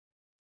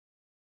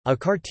A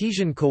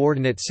Cartesian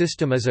coordinate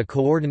system is a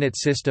coordinate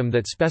system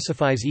that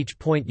specifies each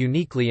point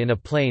uniquely in a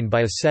plane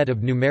by a set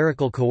of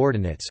numerical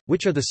coordinates,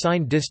 which are the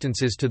signed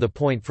distances to the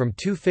point from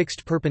two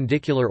fixed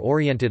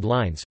perpendicular-oriented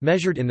lines,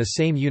 measured in the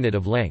same unit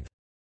of length.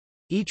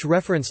 Each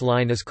reference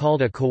line is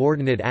called a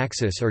coordinate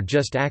axis or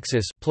just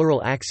axis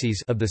plural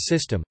axes of the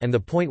system, and the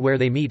point where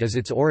they meet is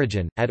its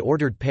origin, at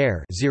ordered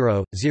pair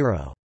 0,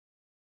 0.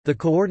 The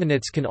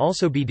coordinates can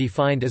also be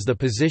defined as the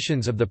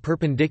positions of the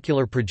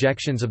perpendicular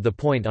projections of the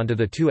point onto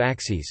the two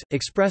axes,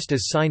 expressed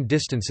as signed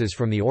distances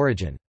from the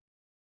origin.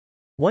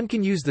 One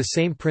can use the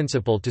same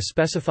principle to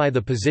specify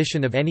the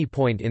position of any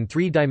point in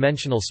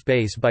three-dimensional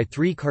space by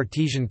three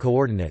Cartesian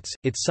coordinates,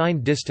 its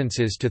signed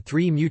distances to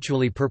three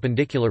mutually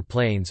perpendicular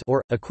planes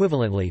or,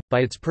 equivalently,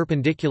 by its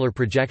perpendicular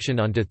projection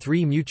onto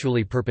three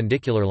mutually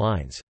perpendicular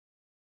lines.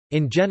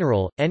 In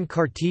general, n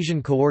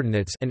Cartesian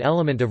coordinates, an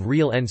element of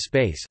real n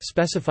space,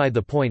 specify the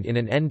point in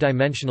an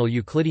n-dimensional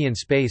Euclidean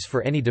space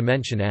for any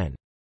dimension n.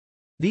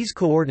 These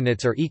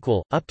coordinates are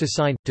equal, up to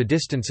sign, to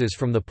distances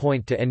from the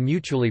point to n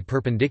mutually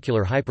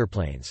perpendicular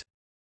hyperplanes.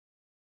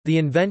 The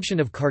invention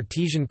of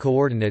Cartesian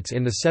coordinates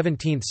in the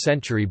 17th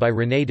century by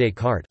René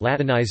Descartes,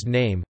 Latinized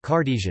name,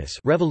 Cartesius,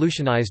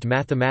 revolutionized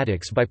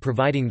mathematics by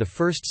providing the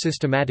first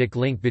systematic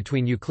link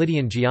between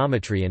Euclidean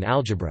geometry and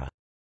algebra.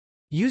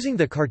 Using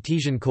the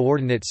Cartesian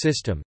coordinate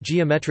system,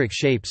 geometric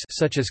shapes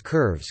such as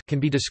curves can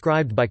be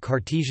described by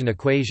Cartesian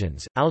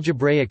equations,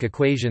 algebraic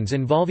equations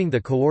involving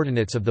the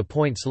coordinates of the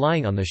points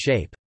lying on the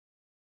shape.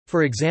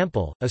 For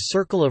example, a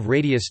circle of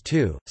radius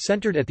 2,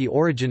 centered at the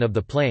origin of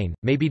the plane,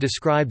 may be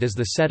described as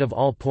the set of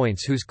all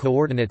points whose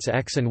coordinates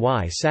x and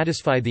y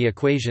satisfy the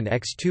equation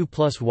x2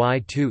 plus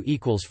y2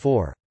 equals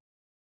 4.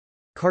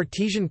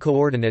 Cartesian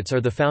coordinates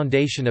are the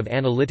foundation of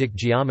analytic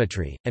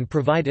geometry, and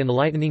provide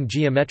enlightening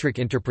geometric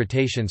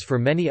interpretations for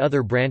many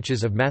other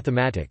branches of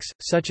mathematics,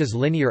 such as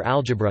linear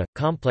algebra,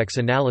 complex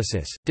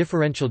analysis,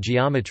 differential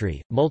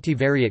geometry,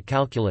 multivariate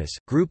calculus,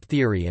 group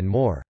theory and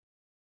more.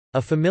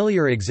 A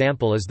familiar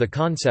example is the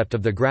concept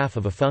of the graph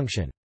of a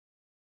function.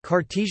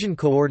 Cartesian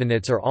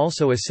coordinates are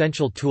also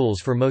essential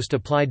tools for most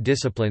applied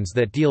disciplines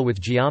that deal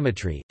with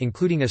geometry,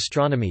 including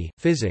astronomy,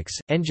 physics,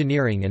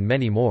 engineering and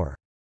many more.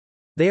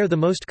 They are the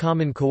most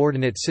common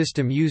coordinate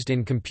system used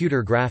in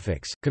computer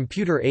graphics,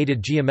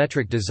 computer-aided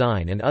geometric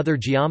design and other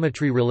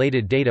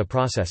geometry-related data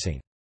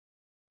processing.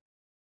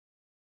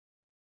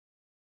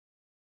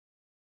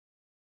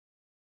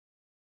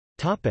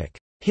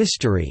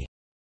 History.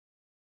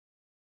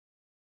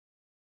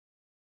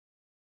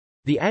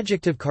 The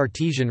adjective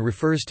Cartesian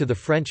refers to the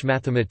French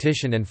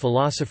mathematician and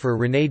philosopher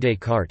René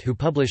Descartes, who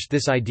published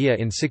this idea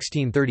in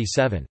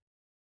 1637.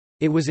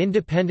 It was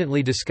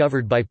independently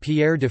discovered by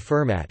Pierre de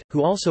Fermat,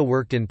 who also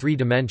worked in three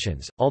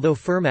dimensions, although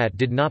Fermat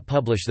did not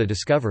publish the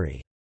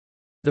discovery.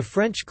 The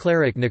French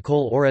cleric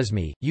Nicole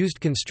Oresme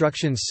used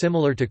constructions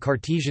similar to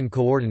Cartesian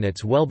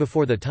coordinates well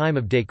before the time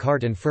of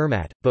Descartes and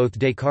Fermat. Both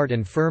Descartes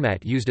and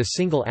Fermat used a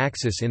single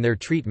axis in their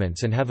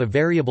treatments and have a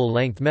variable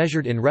length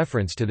measured in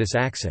reference to this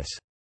axis.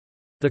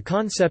 The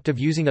concept of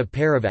using a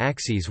pair of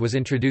axes was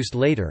introduced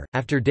later,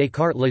 after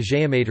Descartes' La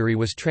Géométrie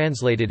was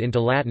translated into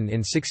Latin in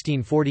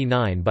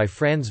 1649 by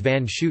Frans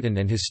van Schooten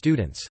and his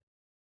students.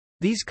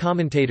 These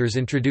commentators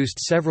introduced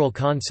several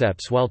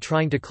concepts while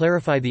trying to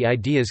clarify the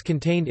ideas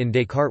contained in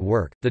Descartes'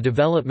 work. The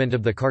development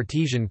of the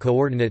Cartesian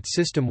coordinate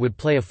system would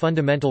play a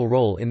fundamental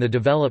role in the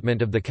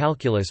development of the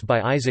calculus by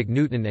Isaac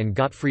Newton and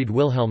Gottfried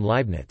Wilhelm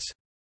Leibniz.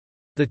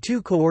 The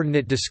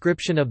two-coordinate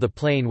description of the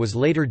plane was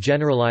later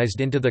generalized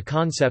into the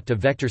concept of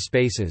vector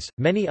spaces.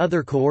 Many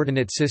other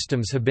coordinate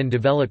systems have been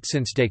developed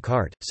since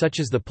Descartes, such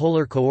as the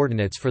polar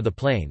coordinates for the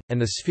plane,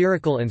 and the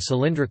spherical and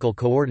cylindrical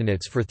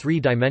coordinates for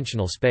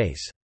three-dimensional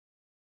space.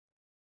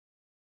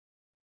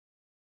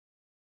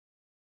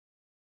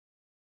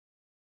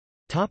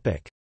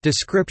 Topic: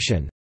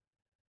 Description.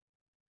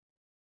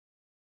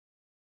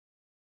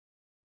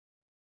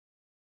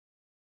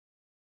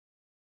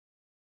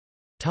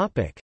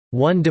 Topic: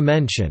 One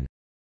dimension.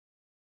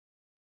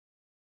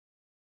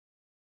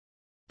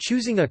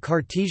 Choosing a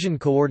Cartesian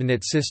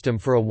coordinate system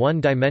for a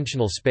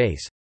one-dimensional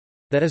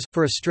space—that is,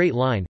 for a straight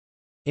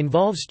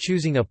line—involves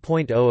choosing a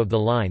point O of the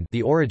line,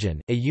 the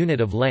origin, a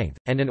unit of length,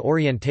 and an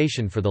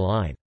orientation for the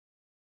line.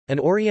 An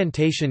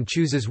orientation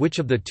chooses which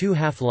of the two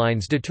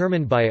half-lines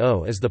determined by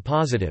O is the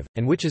positive,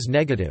 and which is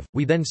negative.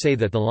 We then say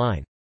that the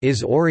line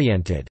is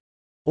oriented,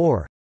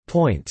 or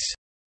points,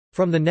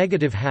 from the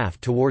negative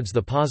half towards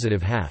the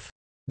positive half.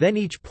 Then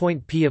each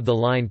point P of the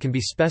line can be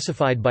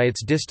specified by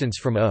its distance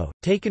from O,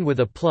 taken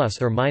with a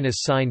plus or minus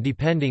sign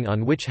depending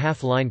on which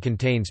half-line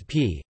contains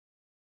P.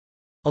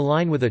 A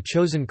line with a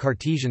chosen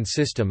Cartesian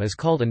system is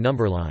called a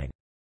number line.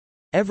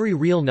 Every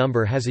real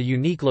number has a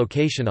unique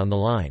location on the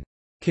line.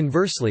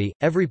 Conversely,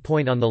 every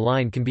point on the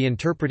line can be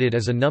interpreted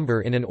as a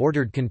number in an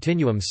ordered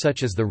continuum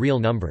such as the real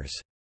numbers.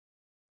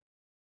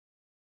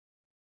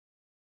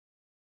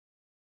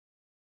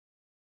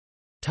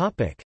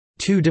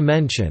 Two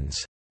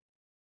dimensions.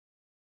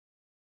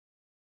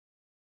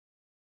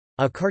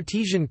 A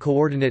Cartesian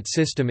coordinate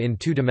system in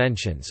two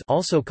dimensions,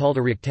 also called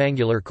a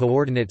rectangular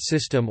coordinate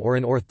system or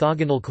an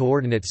orthogonal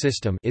coordinate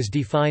system, is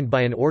defined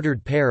by an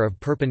ordered pair of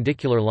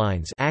perpendicular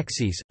lines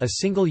axes, a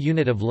single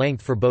unit of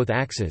length for both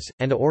axes,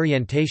 and a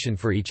orientation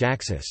for each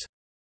axis.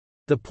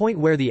 The point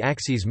where the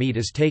axes meet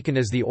is taken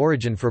as the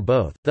origin for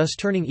both, thus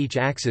turning each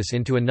axis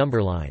into a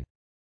number line.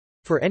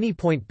 For any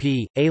point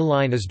P, a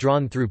line is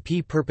drawn through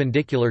P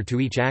perpendicular to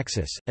each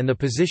axis, and the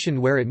position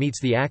where it meets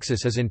the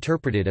axis is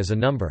interpreted as a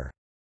number.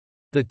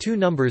 The two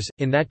numbers,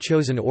 in that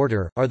chosen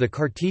order, are the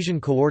Cartesian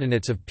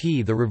coordinates of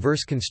P. The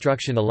reverse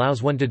construction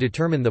allows one to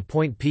determine the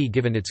point P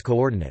given its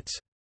coordinates.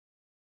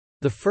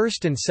 The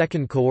first and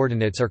second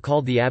coordinates are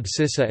called the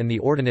abscissa and the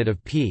ordinate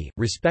of P,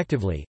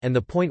 respectively, and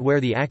the point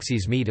where the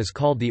axes meet is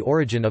called the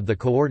origin of the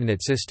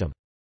coordinate system.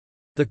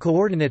 The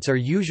coordinates are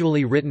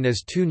usually written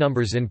as two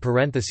numbers in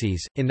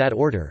parentheses, in that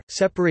order,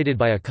 separated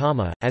by a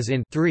comma, as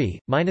in 3,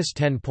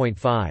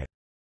 -10.5.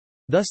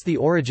 Thus the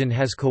origin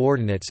has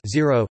coordinates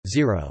 0,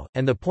 0,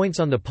 and the points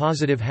on the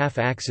positive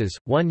half-axis,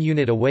 1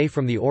 unit away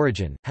from the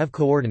origin, have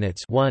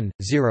coordinates 1,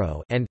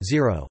 0, and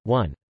 0,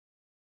 1.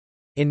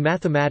 In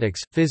mathematics,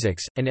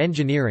 physics, and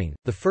engineering,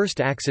 the first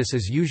axis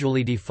is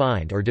usually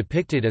defined or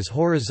depicted as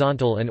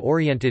horizontal and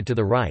oriented to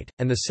the right,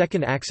 and the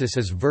second axis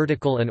is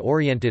vertical and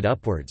oriented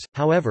upwards.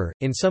 However,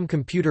 in some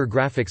computer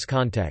graphics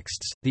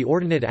contexts, the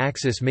ordinate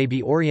axis may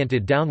be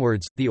oriented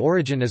downwards, the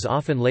origin is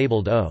often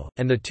labeled O,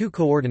 and the two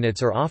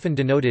coordinates are often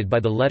denoted by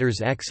the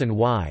letters x and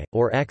y,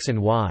 or x and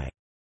y.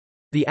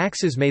 The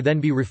axes may then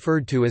be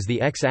referred to as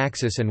the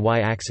x-axis and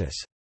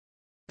y-axis.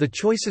 The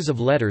choices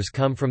of letters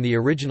come from the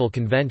original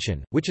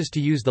convention, which is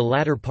to use the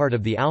latter part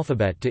of the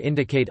alphabet to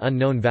indicate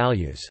unknown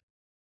values.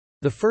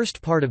 The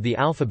first part of the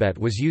alphabet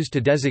was used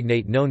to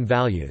designate known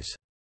values.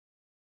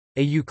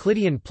 A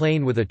Euclidean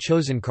plane with a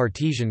chosen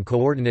Cartesian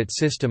coordinate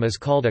system is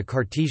called a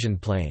Cartesian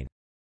plane.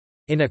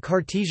 In a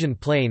Cartesian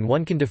plane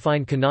one can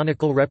define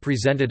canonical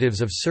representatives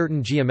of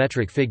certain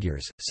geometric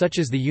figures, such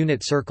as the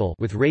unit circle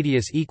with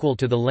radius equal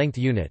to the length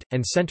unit,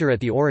 and center at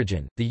the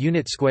origin, the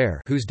unit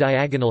square whose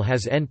diagonal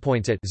has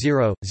endpoints at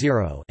 0,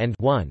 0, and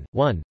 1,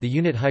 1, the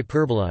unit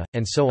hyperbola,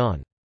 and so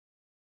on.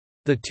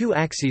 The two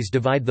axes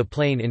divide the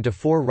plane into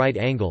four right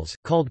angles,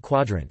 called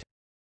quadrant.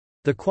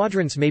 The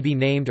quadrants may be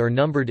named or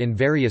numbered in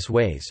various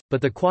ways,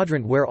 but the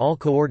quadrant where all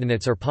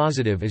coordinates are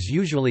positive is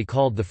usually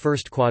called the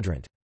first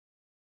quadrant.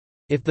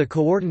 If the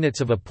coordinates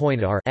of a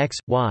point are x,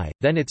 y,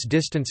 then its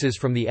distances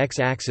from the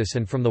x-axis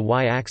and from the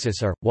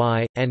y-axis are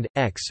y and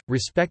x,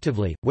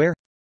 respectively, where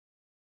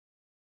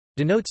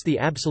denotes the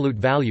absolute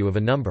value of a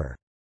number.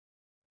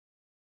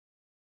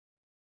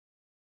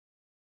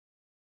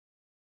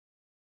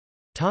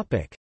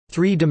 Topic: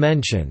 3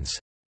 dimensions.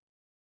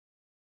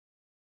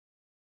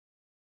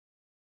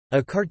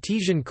 A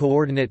Cartesian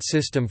coordinate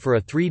system for a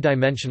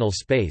three-dimensional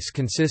space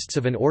consists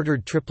of an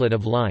ordered triplet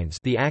of lines,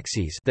 the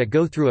axes, that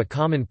go through a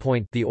common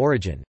point, the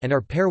origin, and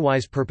are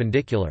pairwise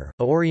perpendicular,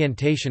 a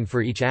orientation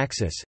for each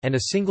axis, and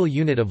a single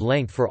unit of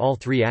length for all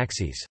three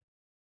axes.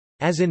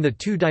 As in the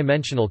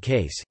two-dimensional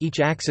case,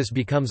 each axis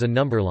becomes a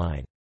number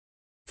line.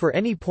 For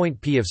any point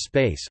P of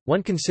space,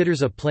 one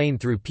considers a plane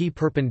through P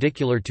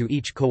perpendicular to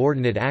each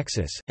coordinate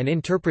axis, and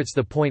interprets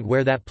the point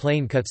where that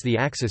plane cuts the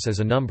axis as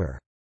a number.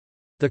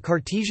 The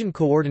Cartesian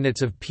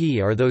coordinates of P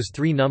are those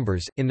three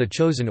numbers, in the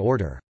chosen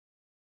order.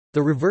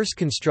 The reverse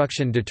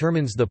construction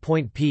determines the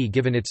point P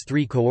given its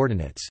three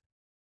coordinates.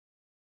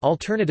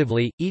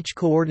 Alternatively, each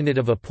coordinate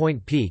of a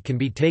point P can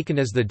be taken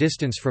as the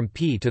distance from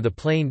P to the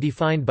plane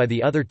defined by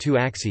the other two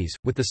axes,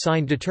 with the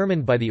sign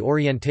determined by the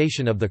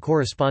orientation of the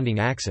corresponding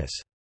axis.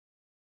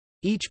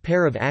 Each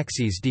pair of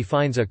axes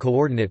defines a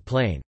coordinate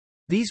plane.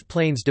 These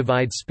planes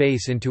divide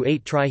space into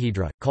 8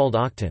 trihedra, called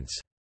octants.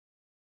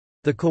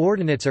 The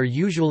coordinates are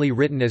usually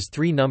written as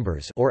three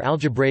numbers or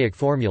algebraic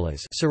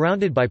formulas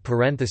surrounded by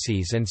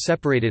parentheses and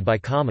separated by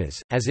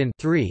commas, as in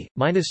 3,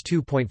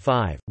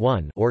 -2.5,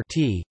 1 or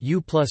t, u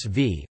plus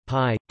v,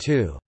 pi,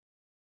 2.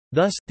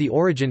 Thus, the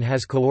origin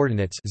has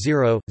coordinates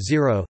 0,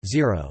 0,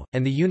 0,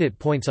 and the unit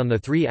points on the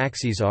three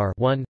axes are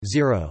 1,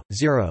 0,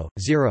 0,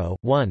 0,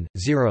 1,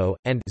 0,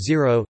 and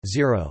 0,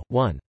 0,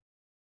 1.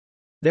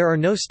 There are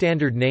no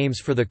standard names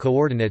for the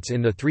coordinates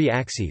in the three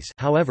axes,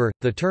 however,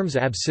 the terms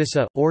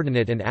abscissa,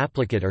 ordinate and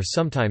applicate are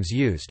sometimes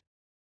used.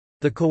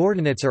 The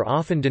coordinates are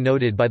often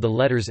denoted by the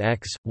letters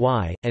x,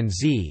 y, and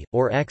z,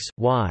 or x,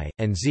 y,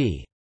 and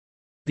z.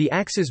 The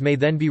axes may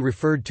then be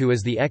referred to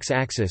as the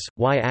x-axis,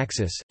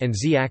 y-axis, and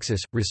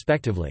z-axis,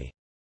 respectively.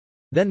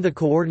 Then the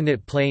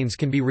coordinate planes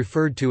can be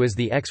referred to as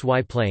the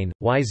xy plane,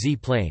 yz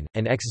plane,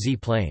 and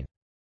xz plane.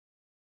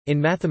 In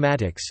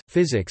mathematics,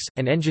 physics,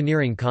 and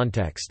engineering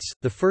contexts,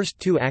 the first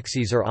two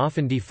axes are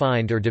often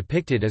defined or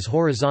depicted as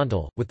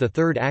horizontal, with the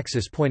third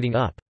axis pointing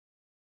up.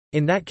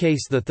 In that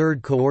case the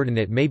third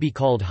coordinate may be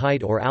called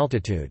height or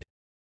altitude.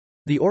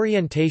 The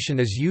orientation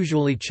is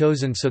usually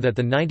chosen so that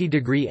the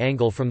 90-degree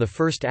angle from the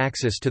first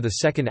axis to the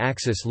second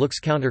axis looks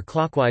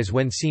counterclockwise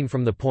when seen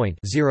from the point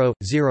 0,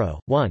 0,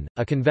 1,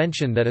 a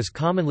convention that is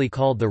commonly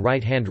called the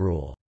right-hand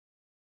rule.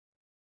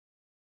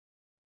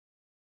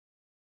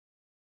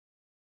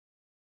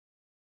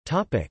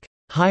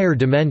 Higher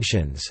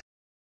dimensions.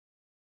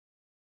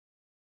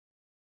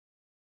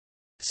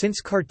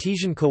 Since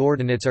Cartesian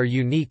coordinates are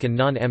unique and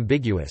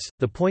non-ambiguous,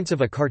 the points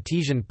of a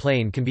Cartesian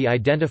plane can be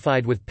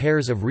identified with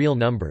pairs of real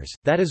numbers,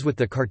 that is with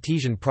the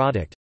Cartesian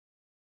product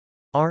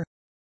r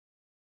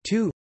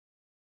 2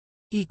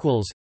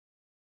 equals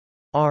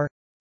r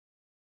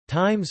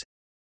times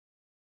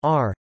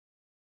r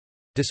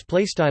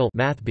display style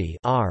mathb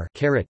r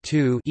caret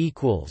 2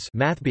 equals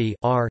mathb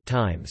r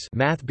times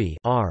mathb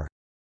r,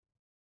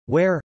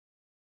 where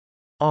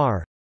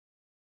r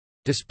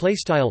display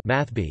style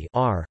mathb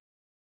r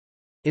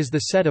is the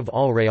set of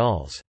all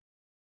reals.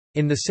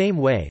 In the same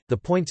way, the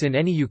points in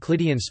any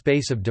Euclidean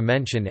space of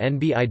dimension n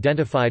be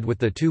identified with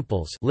the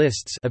tuples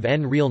lists of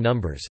n real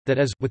numbers, that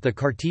is, with the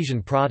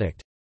Cartesian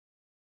product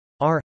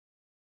r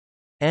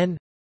n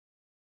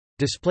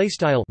display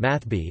style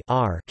mathb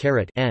r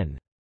caret n.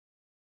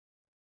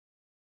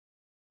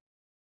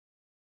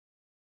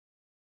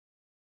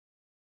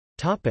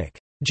 Topic: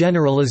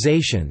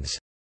 Generalizations.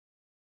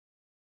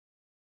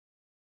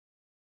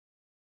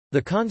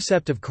 The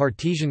concept of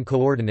Cartesian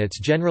coordinates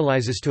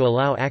generalizes to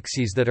allow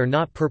axes that are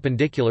not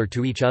perpendicular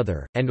to each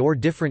other, and/or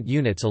different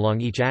units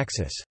along each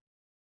axis.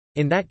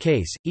 In that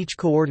case, each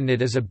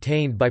coordinate is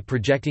obtained by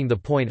projecting the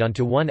point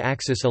onto one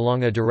axis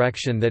along a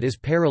direction that is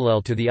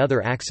parallel to the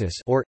other axis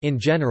or, in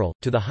general,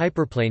 to the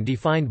hyperplane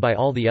defined by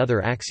all the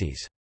other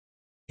axes.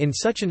 In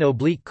such an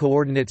oblique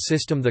coordinate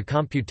system, the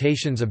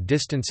computations of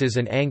distances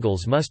and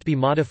angles must be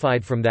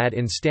modified from that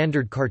in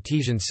standard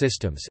Cartesian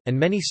systems, and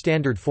many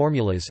standard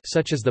formulas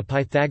such as the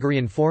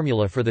Pythagorean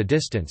formula for the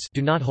distance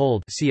do not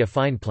hold. See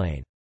affine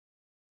plane.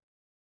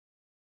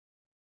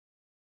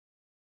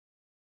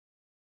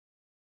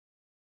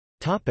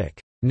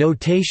 Topic: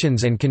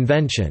 Notations and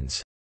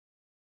conventions.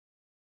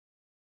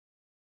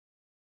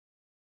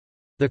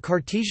 The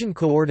Cartesian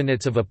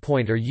coordinates of a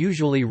point are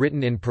usually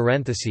written in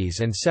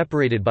parentheses and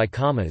separated by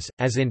commas,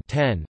 as in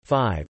 10,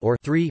 5 or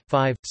 3,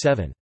 5,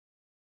 7.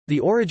 The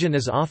origin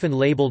is often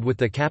labeled with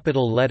the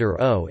capital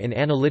letter O in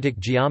analytic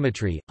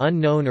geometry.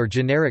 Unknown or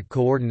generic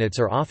coordinates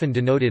are often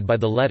denoted by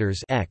the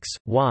letters x,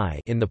 y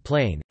in the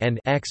plane, and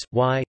x,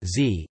 y,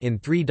 z in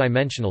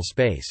three-dimensional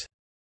space.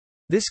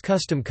 This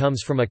custom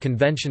comes from a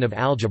convention of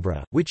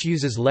algebra, which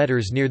uses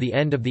letters near the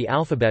end of the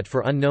alphabet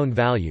for unknown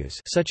values,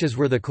 such as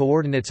were the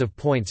coordinates of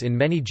points in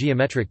many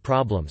geometric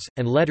problems,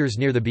 and letters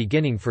near the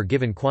beginning for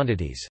given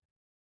quantities.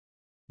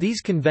 These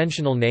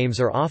conventional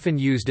names are often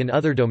used in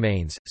other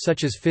domains,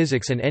 such as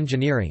physics and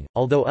engineering,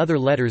 although other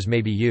letters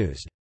may be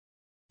used.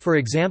 For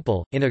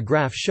example, in a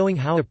graph showing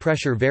how a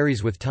pressure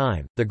varies with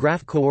time, the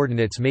graph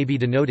coordinates may be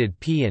denoted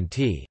p and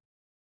t.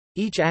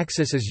 Each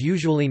axis is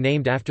usually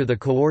named after the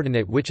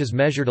coordinate which is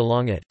measured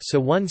along it, so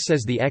one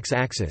says the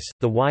x-axis,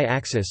 the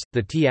y-axis,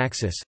 the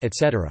t-axis,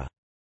 etc.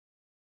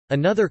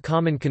 Another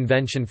common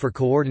convention for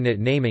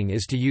coordinate naming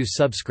is to use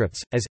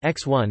subscripts, as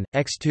x1,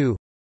 x2,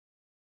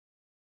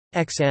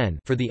 xn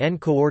for the n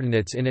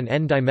coordinates in an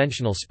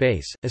n-dimensional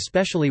space,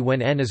 especially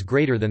when n is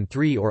greater than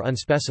 3 or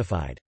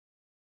unspecified.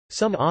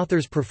 Some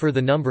authors prefer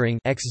the numbering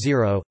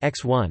x0,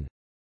 x1,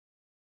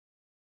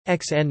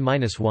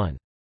 xn-1.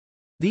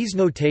 These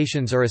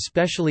notations are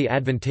especially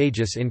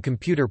advantageous in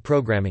computer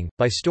programming.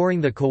 By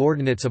storing the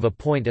coordinates of a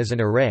point as an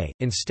array,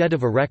 instead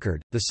of a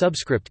record, the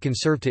subscript can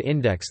serve to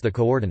index the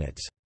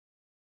coordinates.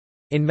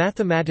 In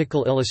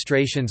mathematical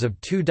illustrations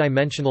of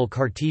two-dimensional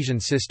Cartesian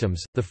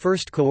systems, the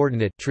first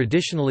coordinate,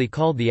 traditionally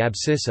called the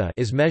abscissa,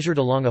 is measured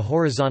along a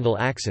horizontal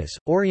axis,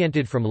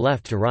 oriented from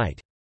left to right.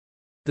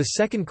 The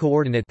second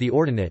coordinate, the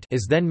ordinate,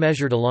 is then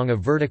measured along a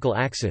vertical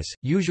axis,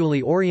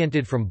 usually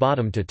oriented from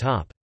bottom to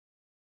top.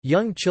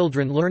 Young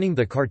children learning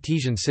the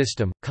Cartesian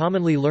system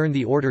commonly learn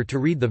the order to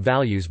read the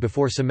values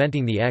before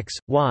cementing the x,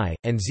 y,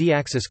 and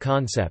z-axis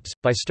concepts,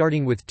 by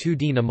starting with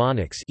 2D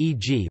mnemonics,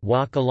 e.g.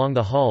 walk along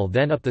the hall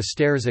then up the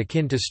stairs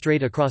akin to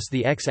straight across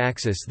the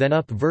x-axis then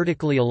up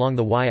vertically along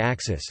the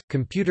y-axis.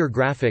 Computer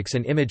graphics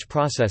and image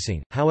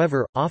processing,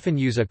 however, often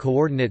use a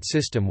coordinate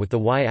system with the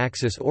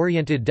y-axis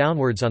oriented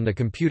downwards on the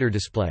computer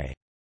display.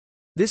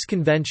 This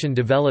convention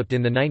developed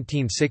in the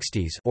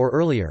 1960s or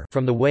earlier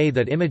from the way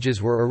that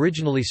images were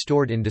originally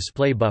stored in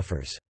display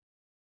buffers.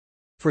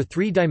 For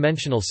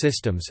three-dimensional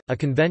systems, a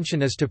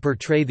convention is to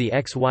portray the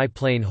xy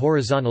plane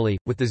horizontally,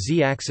 with the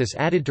z-axis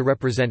added to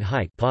represent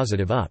height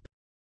positive up.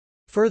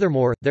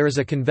 Furthermore, there is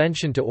a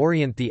convention to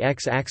orient the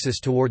x-axis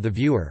toward the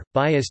viewer,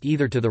 biased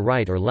either to the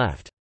right or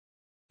left.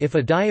 If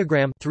a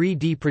diagram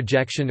 3D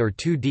projection or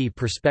 2D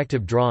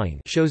perspective drawing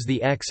shows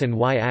the x and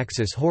y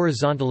axis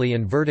horizontally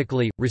and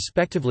vertically,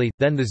 respectively,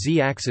 then the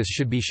z-axis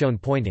should be shown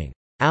pointing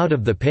out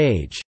of the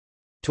page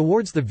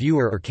towards the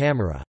viewer or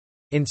camera.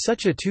 In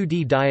such a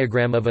 2D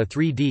diagram of a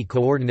 3D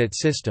coordinate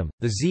system,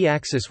 the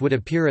z-axis would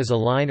appear as a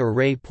line or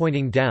ray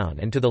pointing down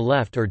and to the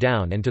left or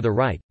down and to the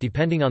right,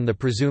 depending on the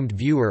presumed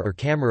viewer or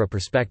camera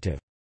perspective.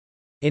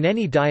 In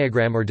any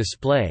diagram or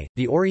display,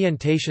 the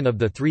orientation of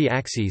the three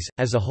axes,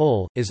 as a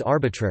whole, is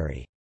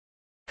arbitrary.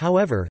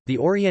 However, the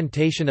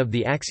orientation of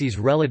the axes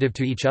relative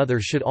to each other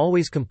should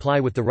always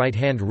comply with the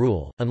right-hand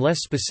rule,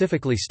 unless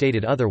specifically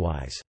stated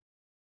otherwise.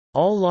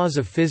 All laws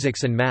of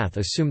physics and math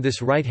assume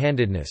this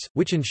right-handedness,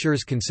 which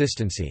ensures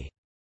consistency.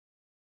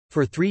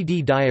 For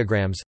 3D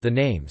diagrams, the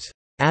names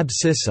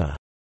abscissa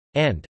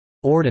and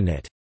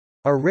ordinate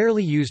are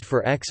rarely used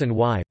for x and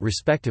y,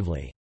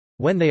 respectively.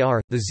 When they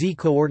are, the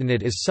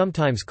z-coordinate is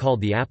sometimes called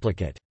the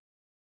applicate.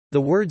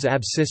 The words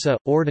abscissa,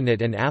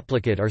 ordinate and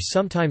applicate are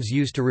sometimes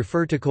used to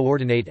refer to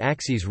coordinate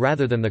axes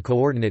rather than the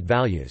coordinate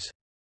values.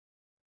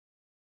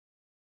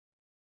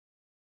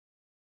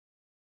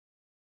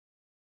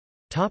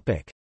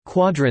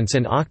 Quadrants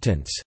and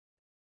octants.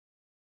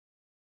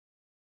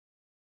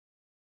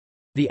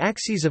 The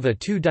axes of a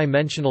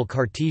two-dimensional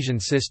Cartesian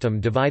system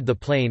divide the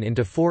plane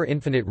into four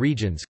infinite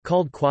regions,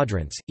 called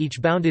quadrants,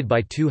 each bounded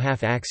by two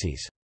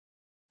half-axes.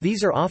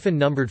 These are often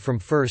numbered from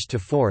first to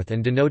fourth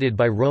and denoted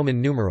by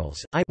Roman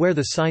numerals, I, where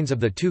the signs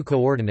of the two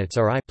coordinates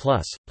are I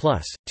plus,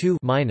 2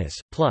 minus,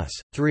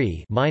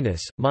 3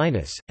 minus,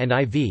 and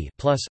IV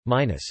plus,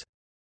 minus.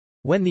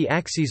 When the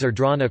axes are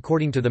drawn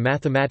according to the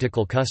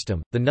mathematical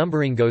custom, the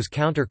numbering goes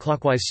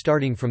counterclockwise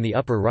starting from the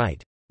upper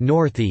right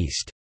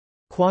northeast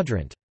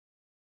quadrant.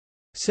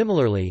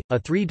 Similarly, a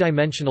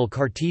three-dimensional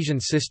Cartesian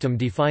system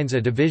defines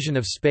a division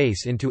of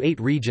space into 8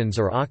 regions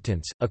or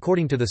octants,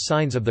 according to the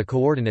signs of the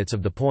coordinates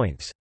of the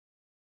points.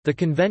 The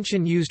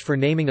convention used for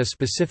naming a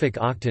specific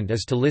octant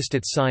is to list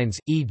its signs,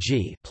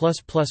 e.g.,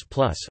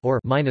 or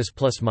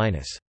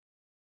 --.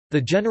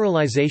 The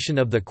generalization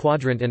of the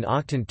quadrant and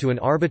octant to an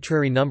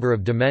arbitrary number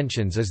of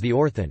dimensions is the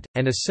orthant,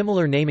 and a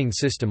similar naming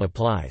system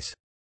applies.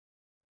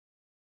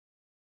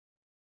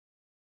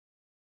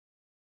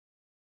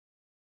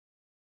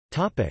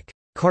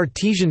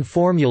 Cartesian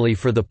formulae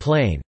for the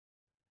plane.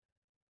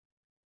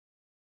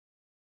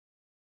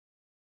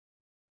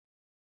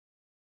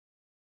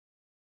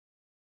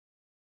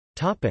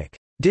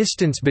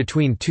 Distance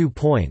between 2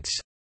 points.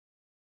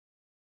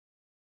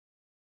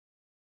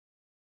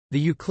 The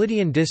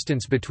Euclidean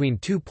distance between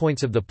 2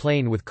 points of the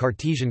plane with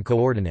Cartesian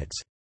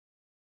coordinates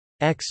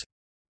x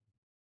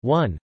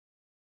 1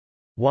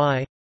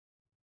 y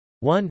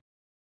 1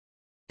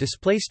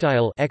 display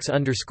style x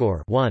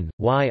underscore 1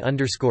 y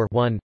underscore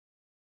 1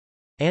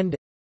 and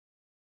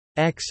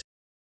x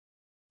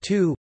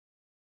 2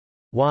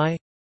 y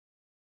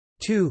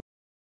 2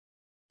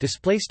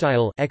 display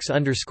style x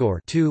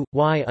underscore 2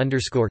 y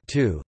underscore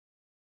 2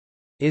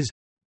 is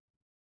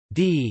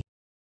d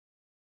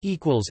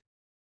equals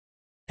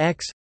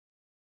x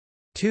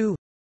 2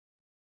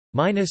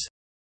 minus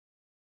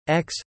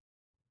x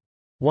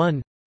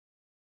 1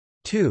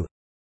 2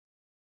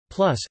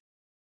 plus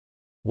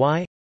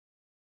y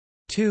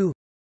 2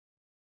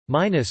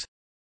 minus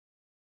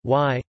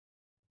y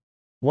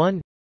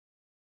 1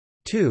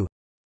 2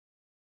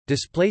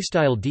 display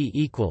style d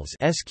equals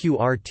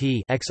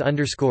sqrt x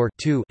underscore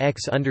 2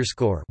 x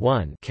underscore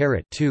 1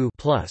 caret 2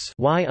 plus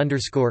y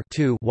underscore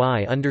 2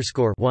 y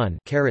underscore 1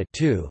 caret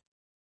 2.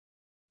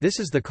 This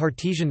is the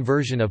Cartesian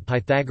version of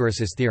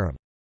Pythagoras' theorem.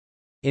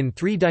 In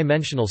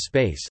three-dimensional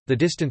space, the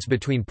distance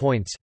between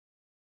points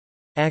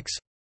x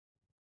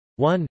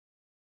 1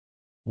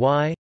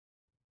 y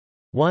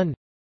 1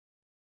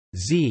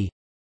 z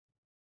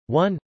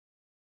 1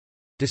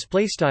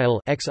 display style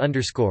x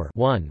underscore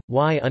 1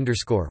 y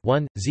underscore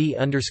 1 z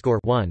underscore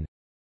 1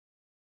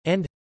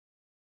 and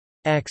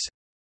x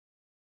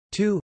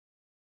 2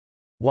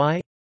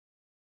 y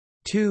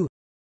 2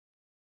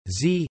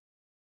 z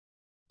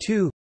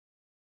 2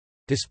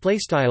 display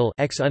style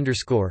x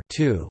underscore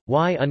 2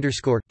 y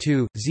underscore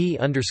 2 z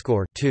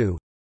underscore 2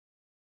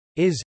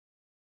 is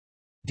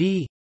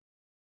d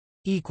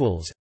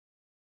equals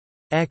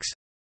x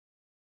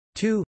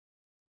 2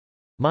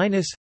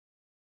 minus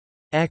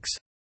x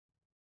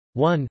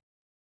 1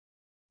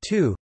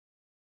 2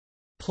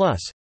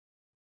 plus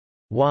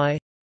y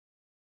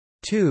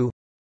 2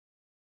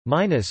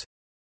 minus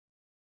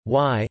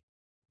y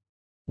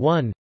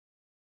 1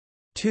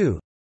 2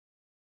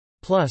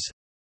 plus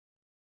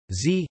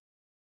z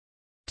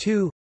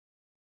 2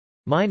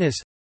 minus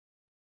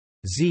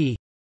z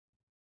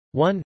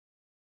 1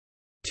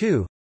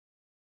 2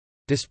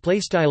 display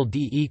style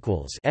d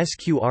equals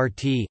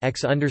sqrt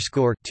x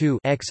underscore 2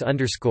 x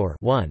underscore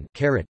 1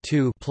 caret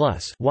 2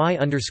 plus y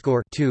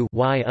underscore 2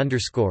 y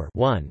underscore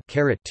 1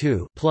 caret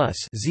 2 plus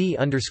z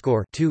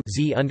underscore 2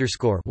 z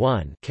underscore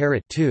 1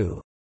 caret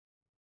 2,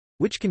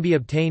 which can be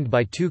obtained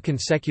by two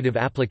consecutive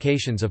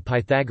applications of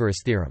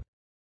Pythagoras' theorem.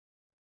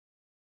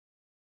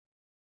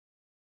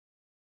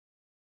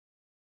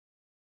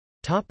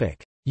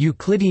 Topic: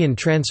 Euclidean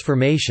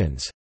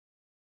transformations.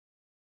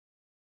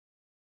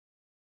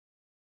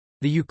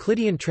 The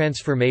Euclidean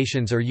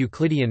transformations or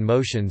Euclidean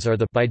motions are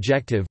the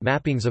bijective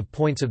mappings of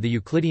points of the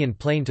Euclidean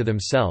plane to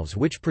themselves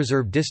which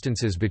preserve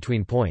distances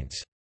between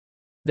points.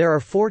 There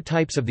are 4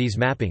 types of these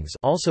mappings,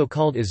 also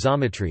called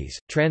isometries,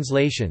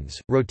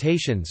 translations,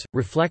 rotations,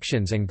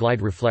 reflections and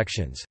glide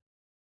reflections.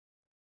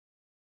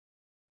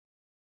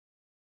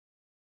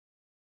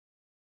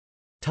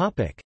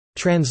 Topic: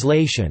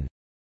 Translation.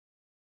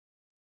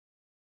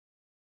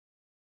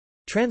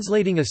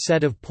 Translating a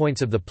set of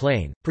points of the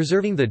plane,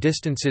 preserving the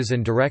distances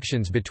and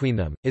directions between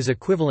them, is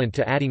equivalent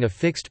to adding a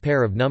fixed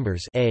pair of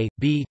numbers a,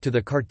 b to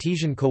the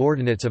Cartesian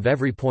coordinates of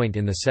every point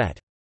in the set.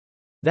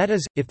 That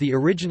is, if the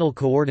original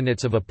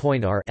coordinates of a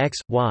point are x,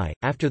 y,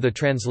 after the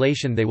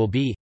translation they will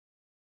be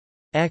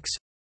x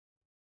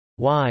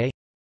y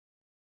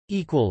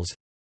equals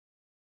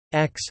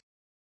x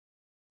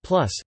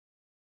plus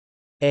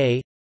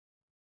a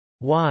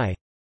y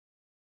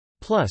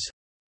plus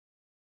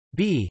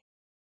b.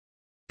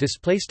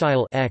 Display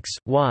style x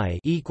y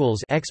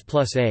equals x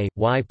plus a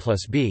y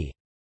plus b.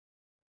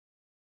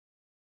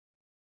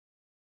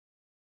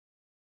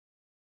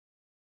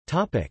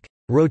 Topic: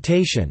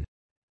 Rotation.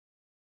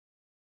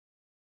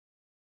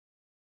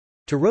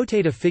 To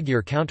rotate a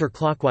figure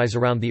counterclockwise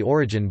around the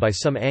origin by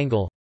some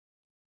angle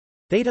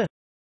theta,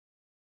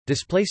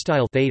 display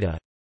style theta,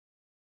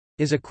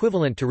 is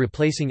equivalent to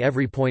replacing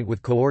every point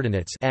with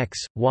coordinates x,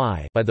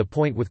 y by the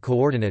point with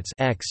coordinates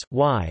x,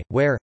 y,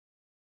 where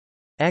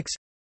x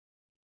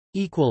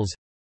equals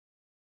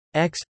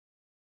x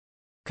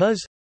cos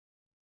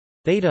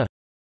theta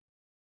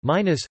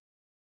minus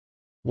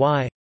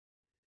y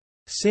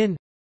sin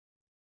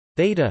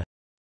theta.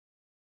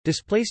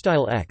 Display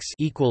style x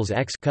equals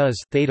x cos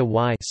theta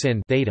y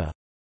sin theta.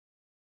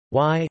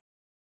 Y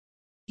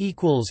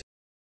equals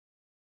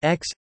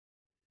x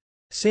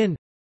sin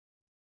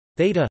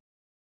theta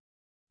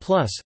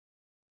plus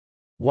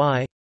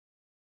y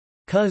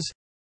cos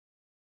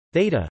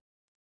theta.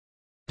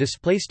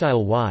 Display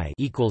style y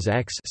equals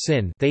x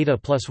sin theta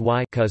plus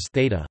y cos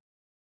theta.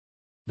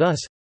 Thus,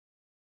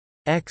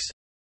 x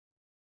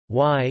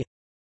y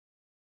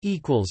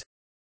equals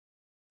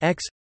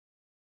x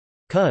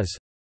cos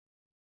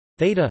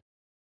theta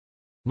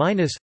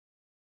minus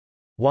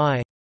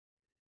y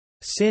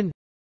sin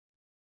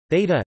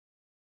theta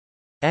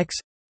x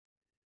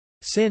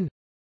sin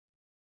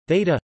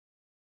theta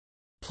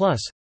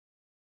plus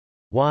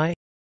y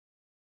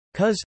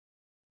cos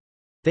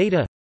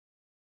theta.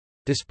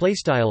 Display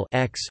style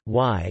x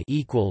y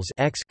equals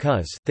x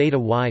cos theta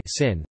y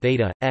sin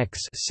theta x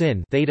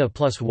sin theta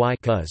plus y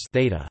cos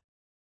theta.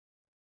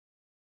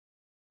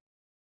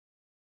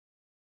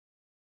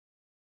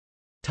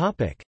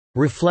 Topic: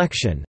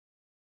 Reflection.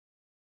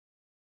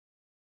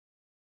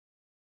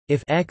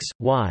 If x,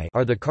 y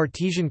are the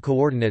Cartesian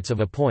coordinates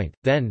of a point,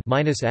 then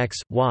 -x,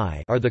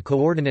 y are the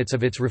coordinates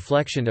of its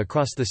reflection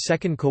across the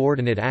second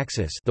coordinate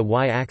axis, the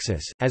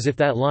y-axis, as if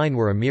that line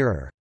were a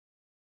mirror.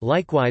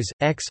 Likewise,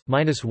 x,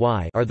 minus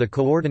y are the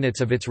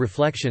coordinates of its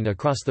reflection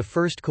across the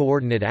first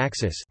coordinate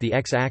axis, the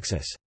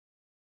x-axis.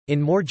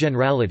 In more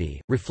generality,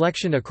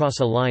 reflection across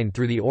a line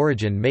through the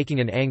origin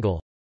making an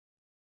angle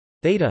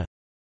theta,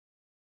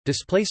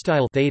 display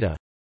style theta,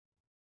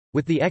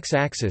 with the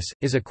x-axis,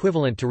 is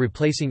equivalent to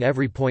replacing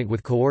every point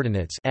with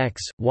coordinates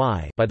x,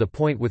 y by the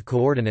point with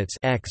coordinates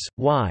x,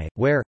 y,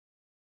 where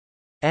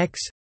x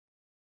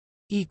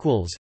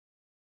equals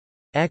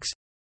x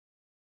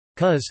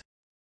cos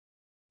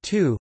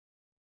 2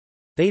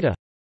 theta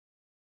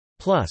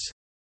plus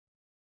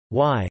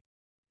y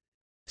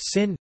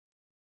sin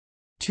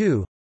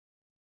 2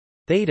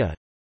 theta.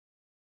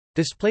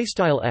 Display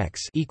style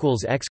x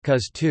equals x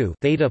cos 2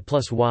 theta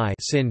plus y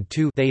sin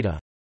 2 theta.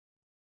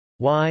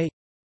 Y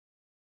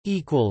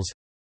equals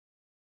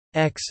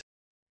x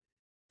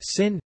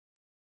sin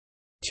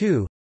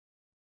 2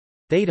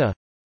 theta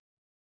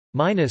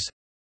minus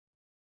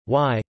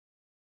y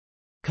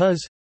cos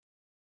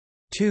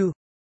 2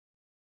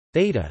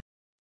 theta.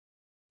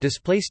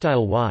 Display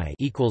style y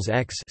equals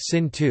x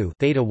sin 2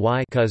 theta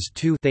y cos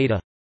 2 theta.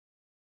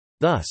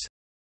 Thus,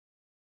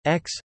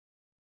 x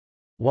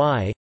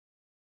y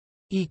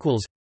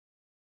equals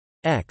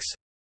x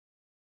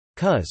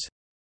cos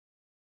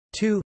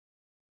 2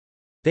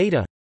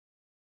 theta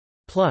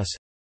plus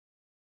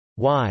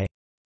y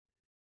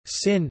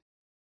sin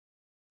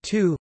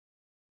 2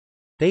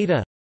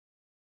 theta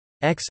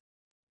x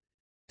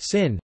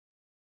sin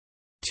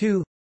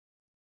 2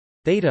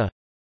 theta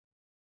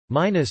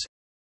minus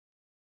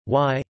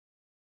y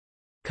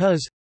cos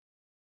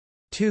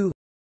 2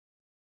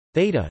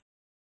 theta.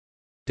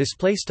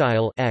 Display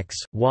style x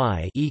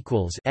y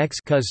equals x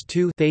cos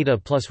 2 theta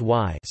plus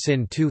y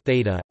sin 2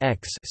 theta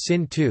x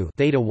sin 2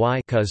 theta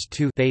y cos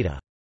 2 theta.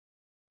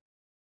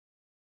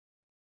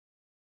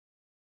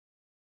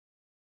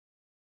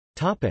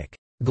 Topic: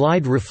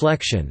 Glide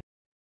reflection.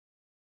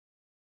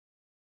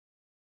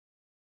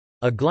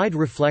 A glide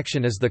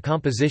reflection is the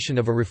composition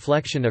of a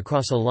reflection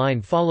across a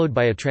line followed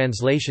by a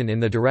translation in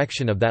the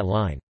direction of that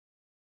line.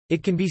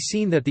 It can be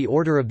seen that the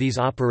order of these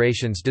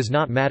operations does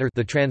not matter,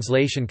 the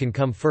translation can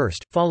come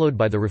first, followed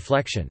by the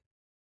reflection.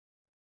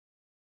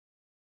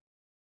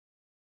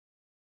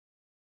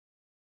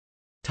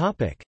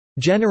 Topic: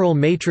 General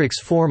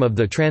matrix form of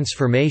the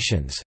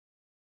transformations.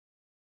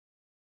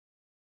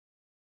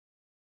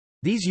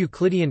 These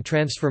Euclidean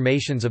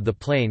transformations of the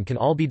plane can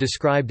all be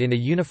described in a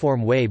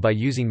uniform way by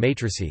using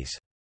matrices.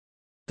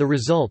 The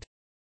result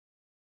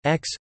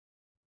x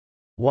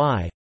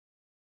y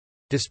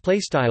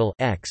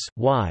x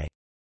y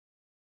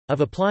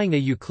of applying a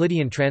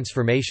Euclidean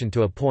transformation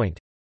to a point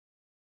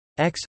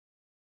x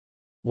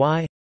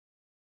y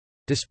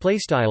display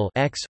style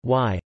x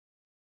y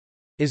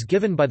is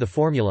given by the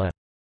formula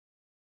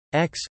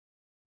x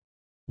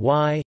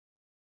y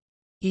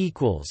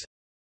equals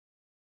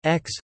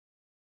x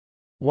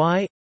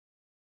y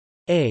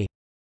a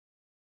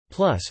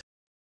plus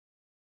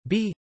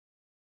b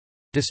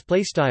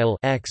display style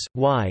x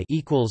y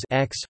equals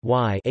x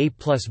y a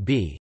plus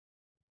b,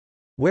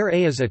 where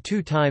A is a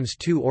 2 times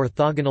 2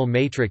 orthogonal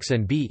matrix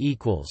and B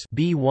equals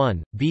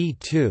B1,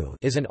 B2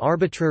 is an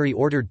arbitrary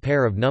ordered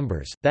pair of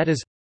numbers, that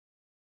is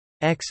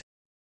x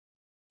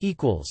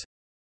equals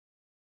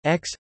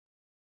x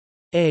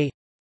a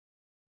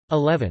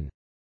 11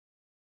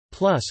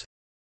 plus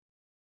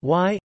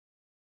y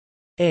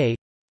a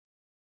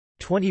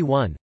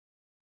 21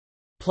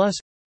 plus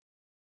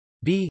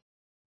b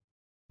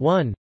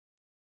 1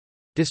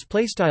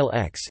 display style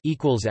x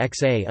equals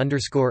x a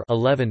underscore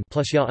 11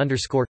 plus ya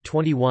underscore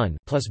 21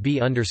 plus b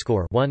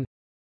underscore 1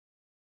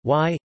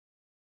 y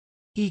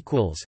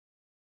equals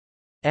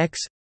x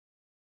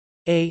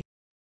a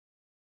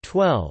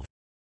 12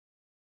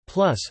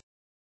 plus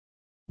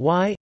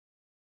y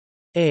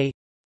a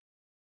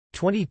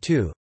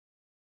 22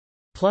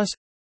 plus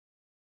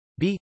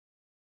b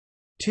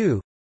 2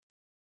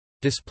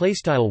 display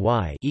style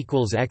y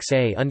equals x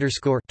a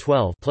underscore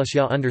 12 plus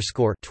ya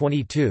underscore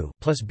 22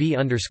 plus b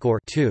underscore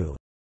 2,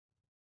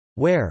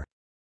 where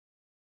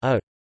a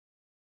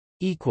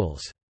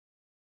equals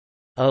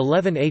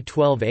 11 a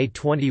 12 a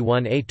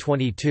 21 a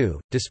 22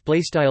 display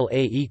style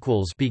a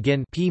equals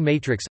begin p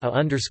matrix a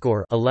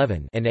underscore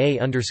 11 and a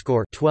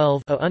underscore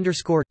 12 a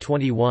underscore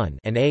 21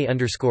 and a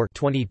underscore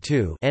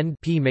 22 end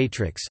p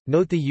matrix.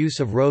 Note the use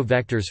of row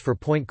vectors for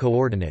point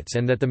coordinates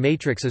and that the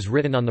matrix is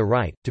written on the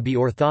right. To be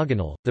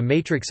orthogonal, the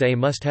matrix A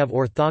must have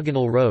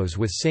orthogonal rows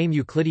with same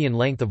Euclidean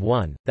length of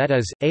 1, that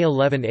is,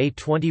 a11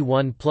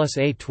 a21 plus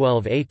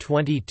a12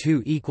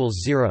 a22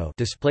 equals 0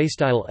 display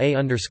style a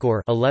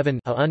underscore 11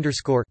 a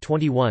underscore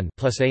 21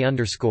 plus a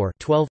underscore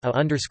 12 a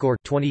underscore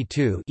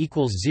 22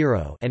 equals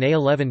 0 and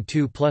a11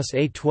 2 plus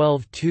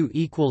a12 2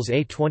 equals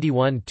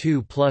a21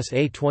 2 plus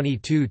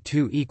a22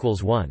 2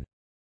 equals 1.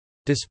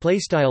 Display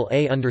style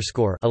a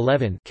underscore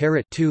 11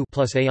 caret 2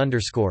 plus a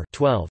underscore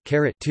 12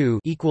 caret 2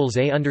 equals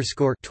a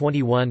underscore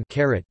 21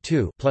 caret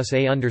 2 plus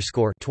a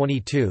underscore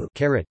 22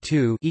 caret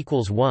 2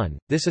 equals 1.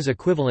 This is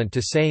equivalent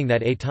to saying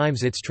that A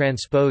times its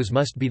transpose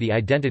must be the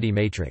identity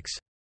matrix.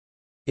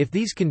 If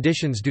these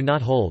conditions do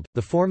not hold,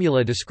 the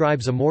formula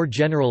describes a more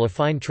general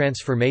affine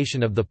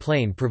transformation of the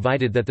plane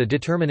provided that the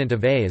determinant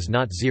of A is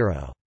not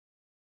 0.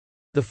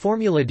 The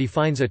formula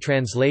defines a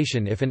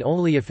translation if and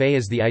only if A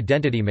is the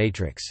identity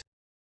matrix.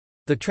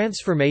 The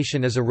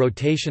transformation is a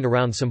rotation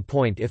around some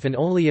point if and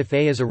only if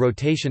A is a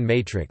rotation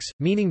matrix,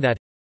 meaning that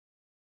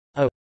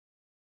a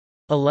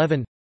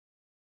 11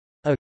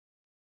 a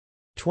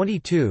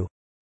 22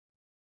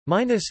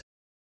 minus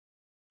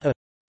a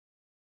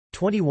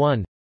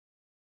 21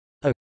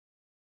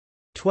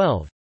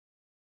 12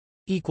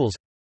 equals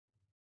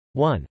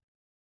 1.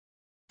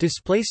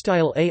 Display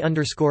style a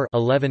underscore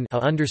 11 a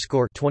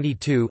underscore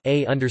 22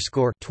 a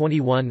underscore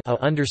 21 a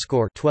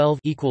underscore 12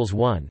 equals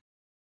 1.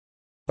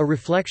 A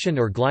reflection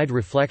or glide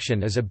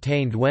reflection is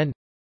obtained when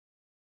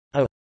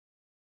a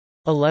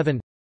 11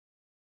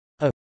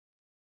 a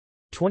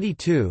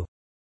 22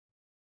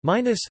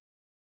 minus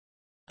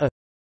a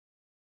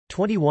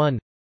 21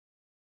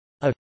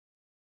 a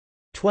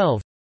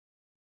 12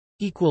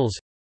 equals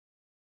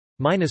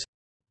minus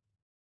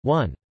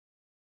 1.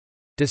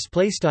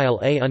 Display style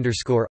a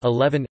underscore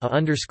 11 a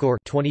underscore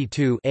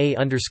 22 a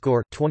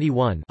underscore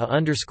 21 a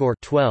underscore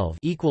 12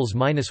 equals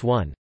minus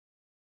 1.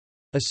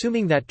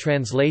 Assuming that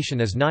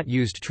translation is not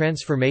used,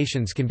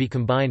 transformations can be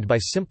combined by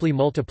simply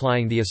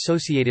multiplying the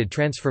associated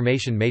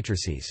transformation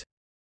matrices.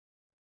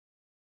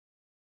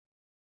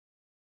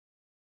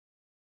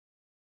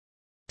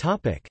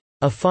 Topic: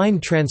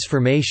 Affine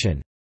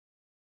transformation.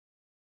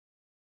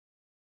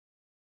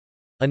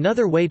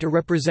 Another way to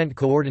represent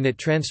coordinate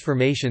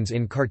transformations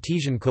in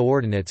Cartesian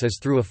coordinates is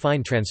through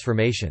affine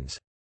transformations.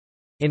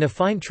 In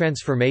affine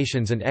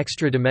transformations, an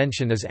extra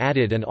dimension is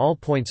added and all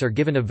points are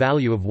given a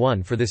value of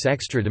 1 for this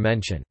extra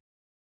dimension.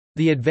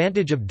 The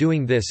advantage of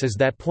doing this is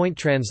that point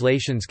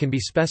translations can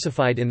be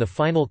specified in the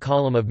final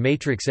column of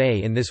matrix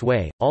A. In this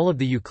way, all of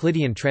the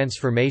Euclidean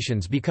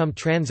transformations become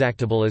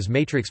transactable as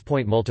matrix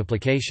point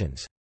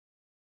multiplications.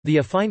 The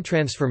affine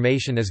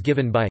transformation is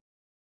given by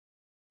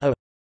a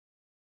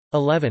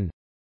 11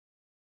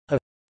 a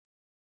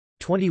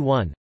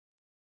 21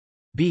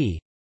 b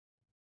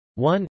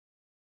 1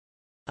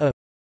 a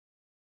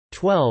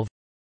 12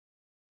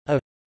 a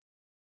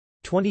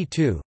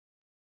 22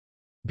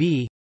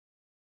 b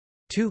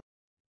 2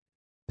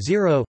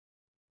 0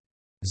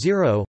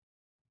 0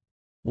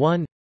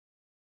 1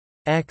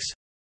 x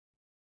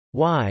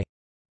y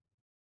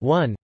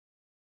 1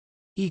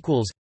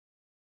 equals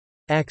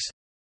x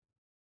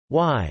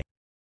y.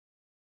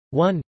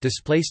 1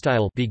 display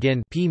style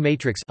begin p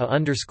matrix a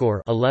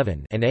underscore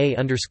 11 and a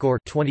underscore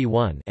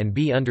 21 and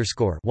b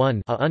underscore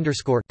 1 a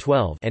underscore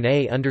 12 and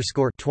a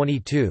underscore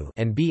 22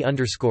 and b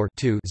underscore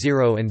 2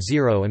 0 and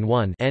 0 and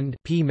 1 end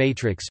p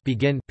matrix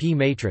begin p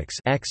matrix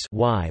x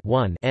y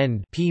 1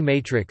 end p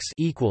matrix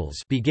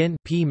equals begin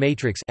p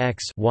matrix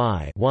x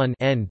y 1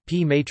 end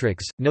p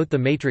matrix. Note the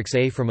matrix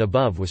A from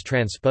above was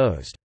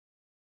transposed.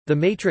 The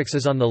matrix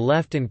is on the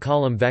left and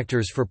column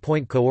vectors for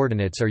point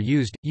coordinates are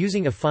used.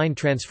 Using affine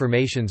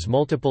transformations,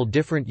 multiple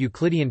different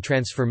Euclidean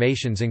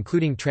transformations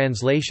including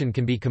translation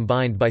can be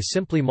combined by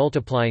simply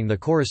multiplying the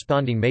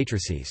corresponding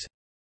matrices.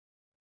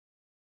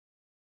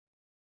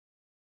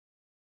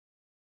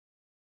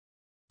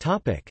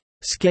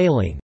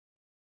 Scaling.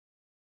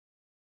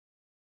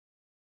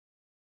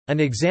 An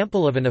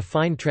example of an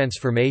affine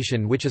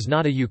transformation which is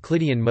not a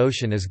Euclidean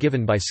motion is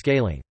given by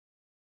scaling.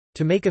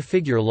 To make a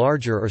figure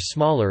larger or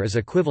smaller is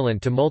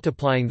equivalent to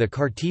multiplying the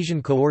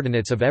Cartesian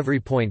coordinates of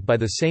every point by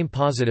the same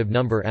positive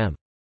number m.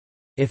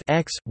 If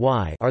x,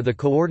 y are the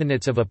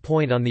coordinates of a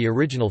point on the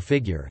original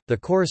figure, the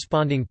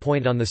corresponding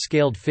point on the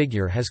scaled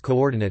figure has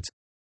coordinates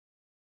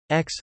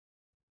x,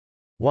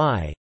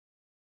 y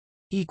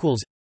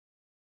equals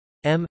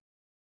m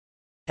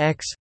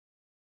x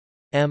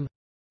m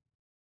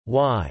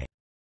y.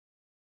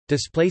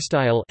 Display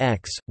style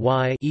x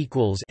y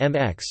equals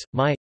mx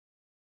my.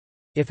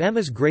 If m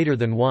is greater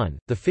than 1,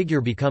 the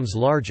figure becomes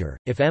larger.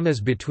 If m is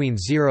between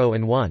 0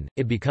 and 1,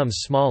 it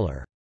becomes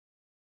smaller.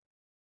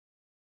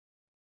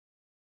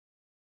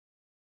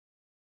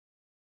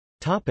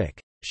 Topic: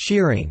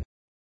 Shearing.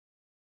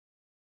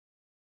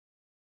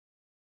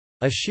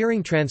 A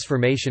shearing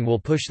transformation will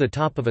push the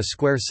top of a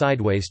square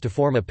sideways to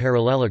form a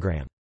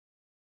parallelogram.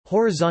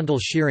 Horizontal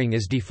shearing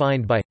is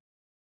defined by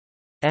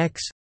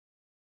x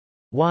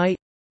y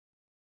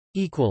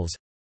equals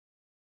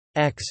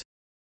x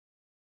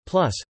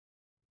plus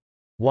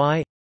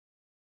y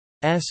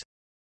s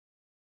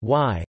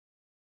y.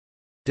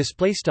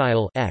 Display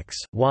style x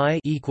y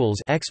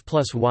equals x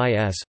plus y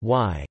s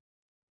y.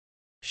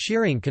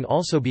 Shearing can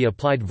also be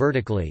applied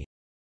vertically.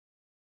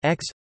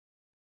 X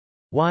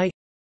y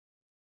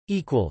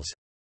equals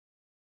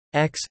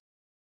x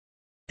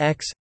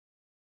x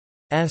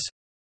s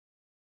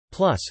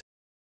plus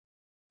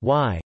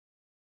y.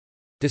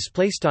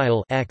 Display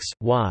style x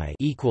y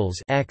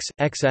equals x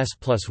x s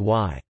plus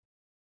y.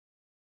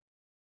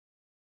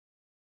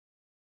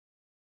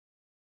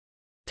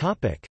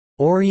 Topic: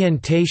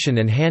 Orientation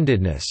and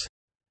handedness.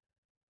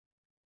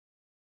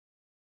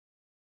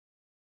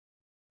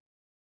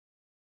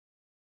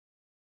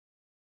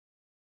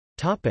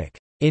 Topic: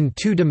 In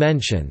two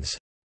dimensions.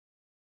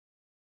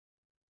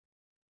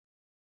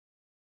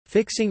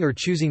 Fixing or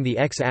choosing the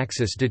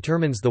x-axis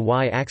determines the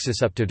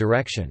y-axis up to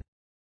direction.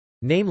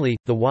 Namely,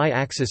 the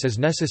y-axis is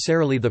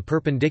necessarily the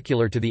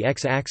perpendicular to the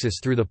x-axis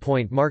through the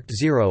point marked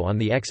 0 on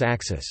the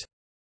x-axis.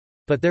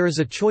 But there is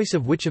a choice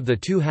of which of the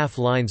two half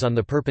lines on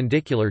the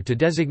perpendicular to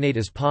designate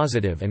as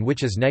positive and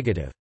which as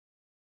negative.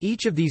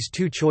 Each of these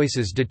two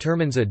choices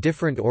determines a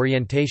different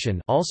orientation,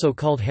 also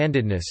called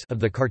handedness, of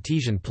the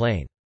Cartesian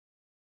plane.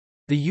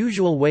 The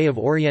usual way of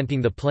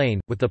orienting the plane,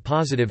 with the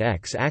positive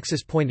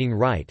x-axis pointing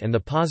right and the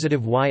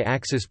positive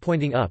y-axis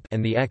pointing up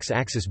and the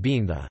x-axis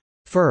being the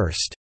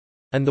first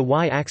and the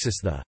y-axis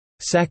the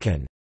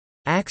second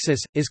axis,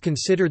 is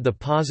considered the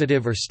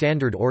positive or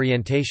standard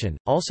orientation,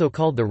 also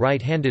called the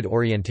right-handed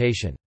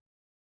orientation.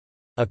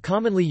 A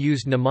commonly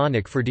used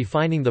mnemonic for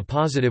defining the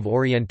positive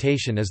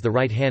orientation is the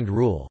right-hand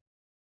rule.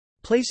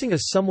 Placing a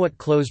somewhat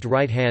closed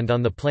right hand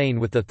on the plane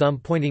with the thumb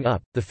pointing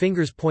up, the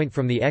fingers point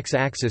from the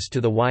x-axis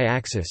to the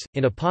y-axis,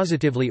 in a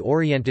positively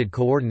oriented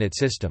coordinate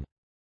system.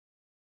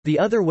 The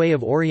other way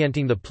of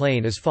orienting the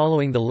plane is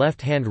following the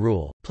left-hand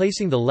rule,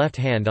 placing the left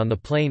hand on the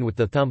plane with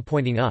the thumb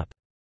pointing up.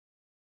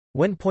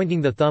 When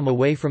pointing the thumb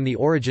away from the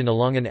origin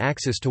along an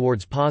axis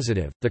towards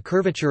positive, the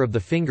curvature of the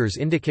fingers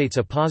indicates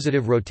a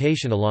positive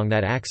rotation along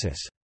that axis.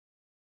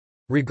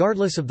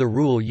 Regardless of the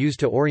rule used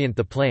to orient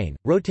the plane,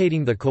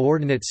 rotating the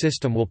coordinate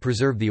system will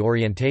preserve the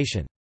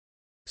orientation.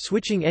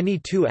 Switching any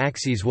two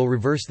axes will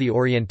reverse the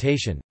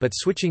orientation, but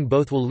switching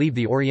both will leave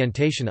the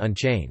orientation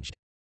unchanged.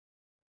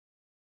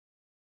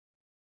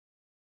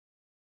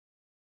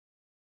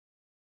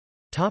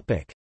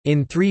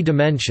 In three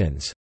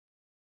dimensions.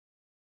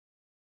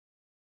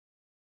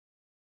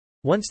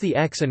 Once the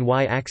x and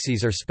y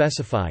axes are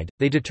specified,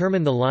 they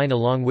determine the line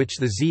along which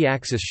the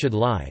z-axis should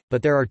lie,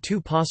 but there are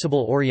two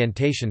possible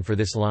orientation for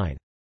this line.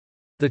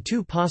 The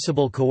two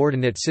possible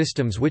coordinate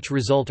systems which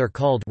result are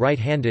called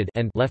right-handed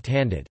and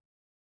left-handed.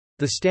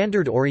 The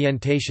standard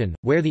orientation,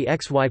 where the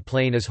xy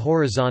plane is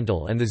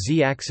horizontal and the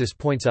z-axis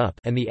points up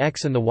and the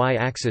x and the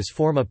y-axis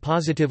form a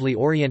positively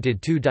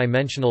oriented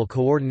two-dimensional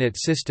coordinate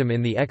system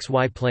in the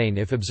xy plane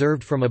if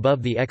observed from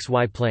above the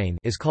xy plane,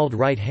 is called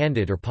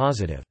right-handed or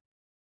positive.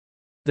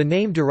 The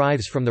name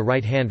derives from the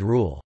right-hand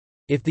rule.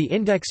 If the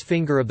index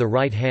finger of the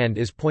right hand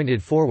is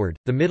pointed forward,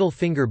 the middle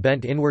finger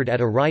bent inward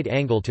at a right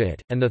angle to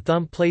it, and the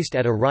thumb placed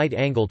at a right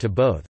angle to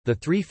both, the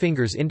three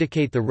fingers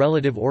indicate the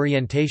relative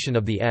orientation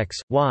of the x,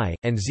 y,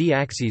 and z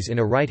axes in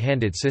a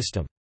right-handed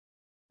system.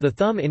 The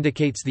thumb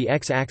indicates the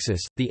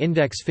x-axis, the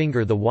index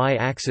finger the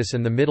y-axis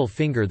and the middle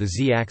finger the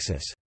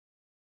z-axis.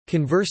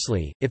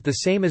 Conversely, if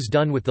the same is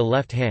done with the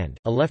left hand,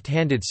 a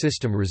left-handed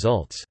system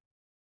results.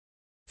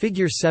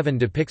 Figure 7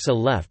 depicts a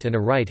left and a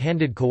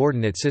right-handed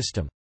coordinate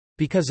system.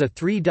 Because a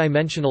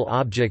three-dimensional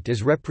object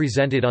is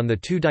represented on the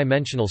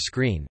two-dimensional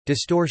screen,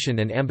 distortion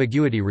and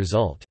ambiguity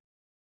result.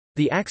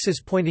 The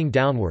axis pointing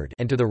downward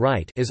and to the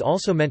right is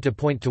also meant to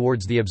point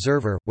towards the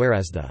observer,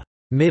 whereas the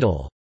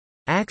middle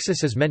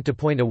axis is meant to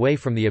point away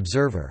from the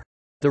observer.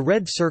 The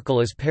red circle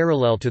is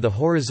parallel to the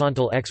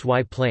horizontal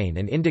xy plane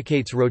and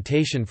indicates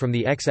rotation from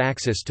the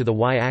x-axis to the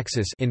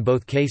y-axis in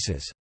both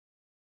cases.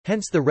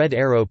 Hence the red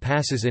arrow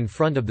passes in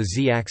front of the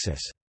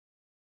z-axis.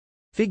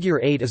 Figure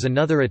 8 is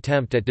another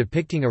attempt at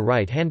depicting a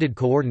right-handed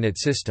coordinate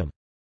system.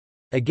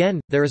 Again,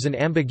 there is an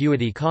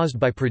ambiguity caused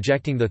by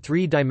projecting the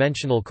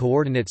three-dimensional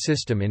coordinate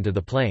system into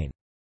the plane.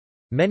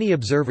 Many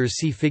observers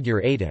see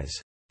figure 8 as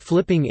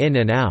flipping in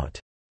and out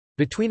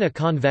between a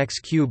convex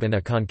cube and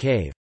a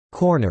concave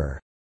corner.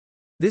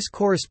 This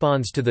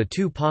corresponds to the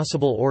two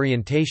possible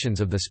orientations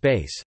of the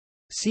space.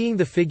 Seeing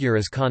the figure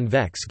as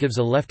convex gives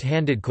a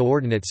left-handed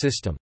coordinate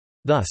system.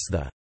 Thus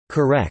the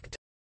correct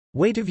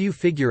way to view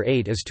figure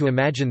 8 is to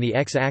imagine the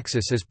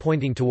x-axis as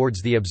pointing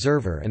towards the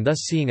observer and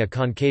thus seeing a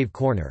concave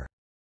corner.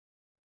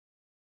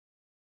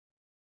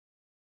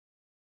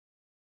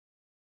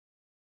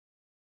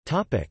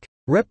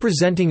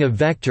 Representing a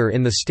vector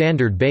in the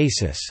standard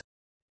basis.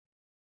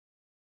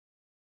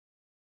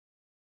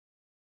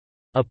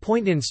 A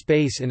point in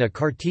space in a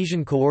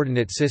Cartesian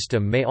coordinate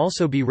system may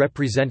also be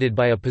represented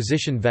by a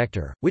position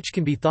vector, which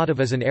can be thought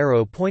of as an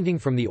arrow pointing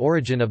from the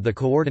origin of the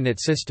coordinate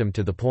system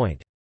to the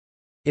point.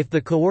 If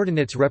the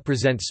coordinates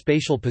represent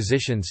spatial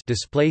positions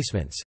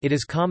displacements, it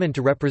is common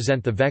to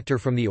represent the vector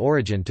from the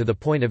origin to the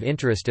point of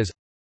interest as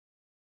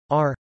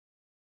r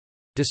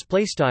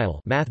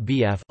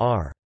 \mathbf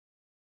r.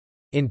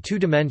 In two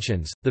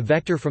dimensions, the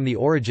vector from the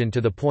origin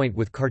to the point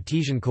with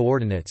Cartesian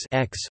coordinates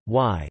x,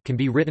 y can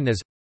be written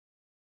as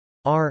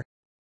r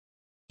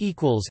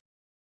equals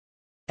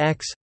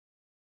x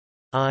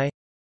I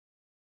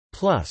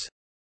plus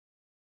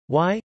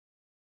y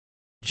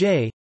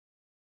j.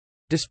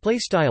 Display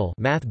style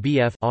Math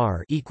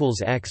r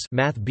equals x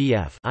Math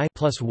I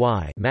plus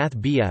y Math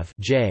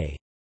j,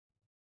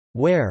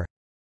 where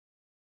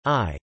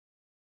I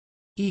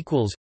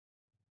equals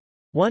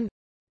 1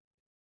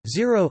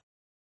 0.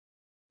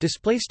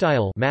 Display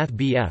style Math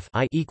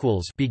I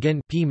equals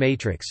begin p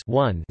matrix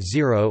 1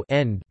 0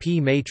 end p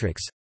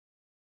matrix,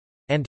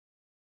 and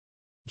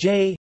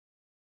j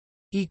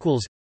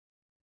equals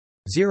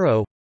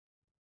 0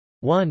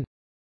 1.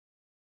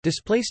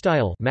 Display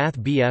style Math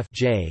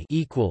j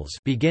equals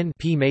begin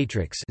p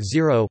matrix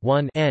 0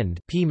 1 end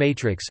p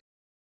matrix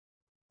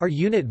are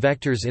unit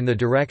vectors in the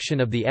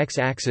direction of the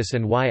x-axis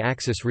and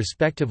y-axis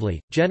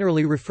respectively,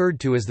 generally referred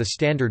to as the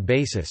standard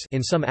basis.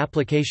 In some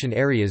application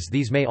areas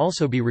these may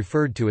also be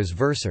referred to as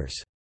versors.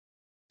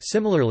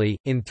 Similarly,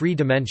 in three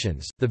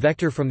dimensions, the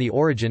vector from the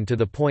origin to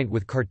the point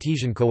with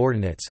Cartesian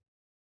coordinates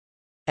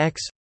x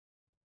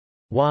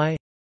y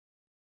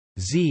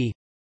z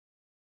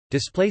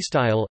display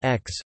style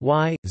x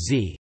y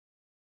z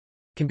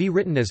can be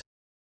written as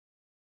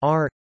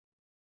r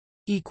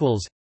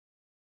equals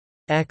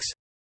x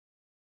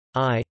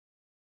I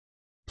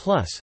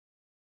plus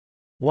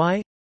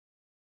y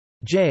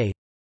j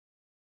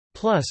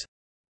plus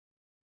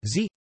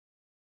z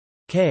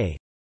k.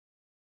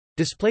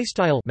 Display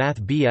style Math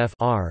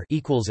r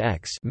equals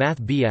x Math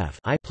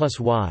I plus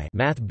y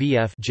Math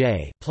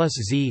j plus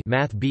z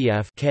Math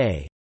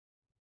k,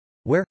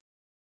 where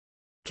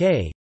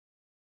k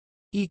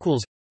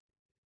equals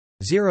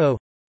 0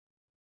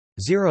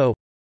 0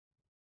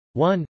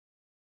 1.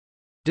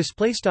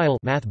 Display style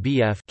Math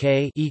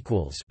k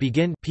equals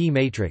begin p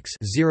matrix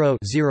 0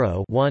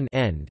 0 1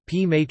 end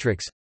p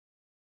matrix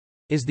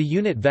is the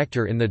unit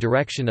vector in the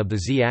direction of the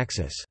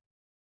z-axis.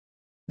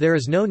 There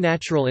is no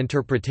natural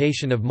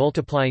interpretation of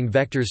multiplying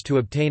vectors to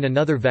obtain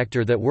another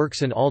vector that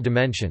works in all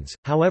dimensions,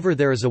 however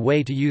there is a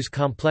way to use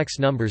complex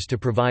numbers to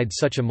provide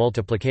such a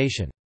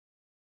multiplication.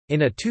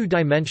 In a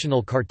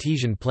two-dimensional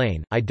Cartesian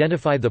plane,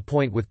 identify the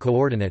point with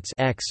coordinates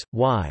x,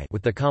 y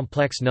with the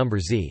complex number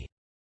z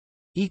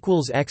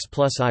equals x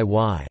plus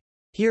iy.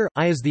 Here,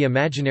 I is the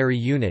imaginary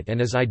unit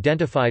and is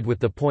identified with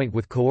the point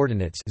with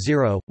coordinates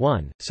 0,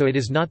 1, so it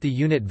is not the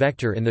unit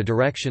vector in the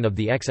direction of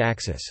the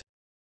x-axis.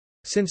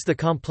 Since the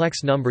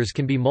complex numbers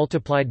can be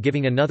multiplied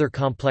giving another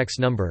complex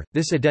number,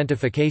 this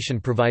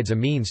identification provides a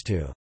means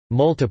to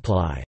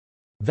multiply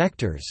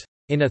vectors.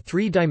 In a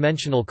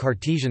three-dimensional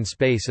Cartesian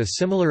space a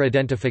similar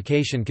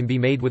identification can be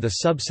made with a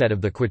subset of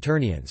the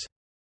quaternions.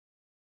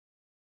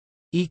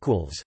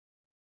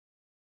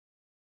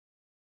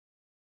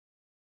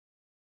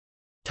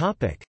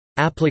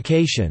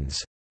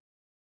 Applications.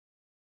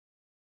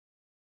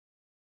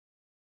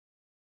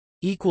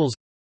 equals.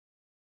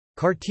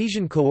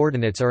 Cartesian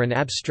coordinates are an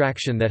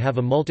abstraction that have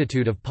a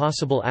multitude of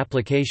possible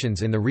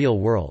applications in the real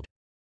world.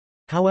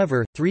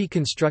 However, three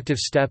constructive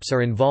steps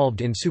are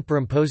involved in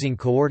superimposing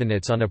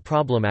coordinates on a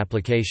problem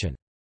application.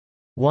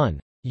 1.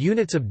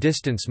 Units of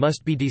distance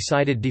must be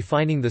decided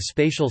defining the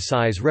spatial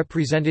size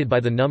represented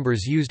by the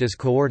numbers used as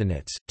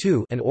coordinates.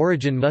 2. An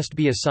origin must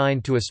be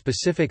assigned to a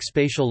specific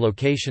spatial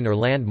location or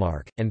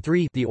landmark. And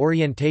 3. The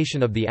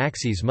orientation of the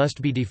axes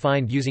must be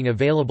defined using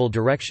available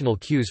directional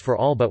cues for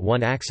all but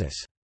one axis.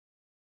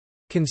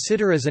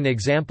 Consider as an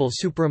example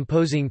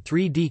superimposing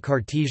 3D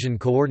Cartesian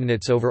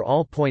coordinates over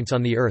all points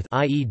on the Earth,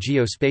 i.e.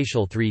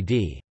 geospatial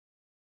 3D.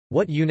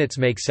 What units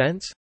make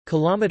sense?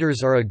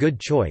 Kilometers are a good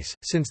choice,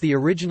 since the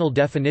original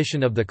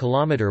definition of the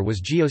kilometer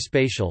was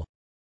geospatial.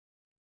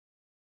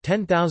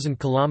 10,000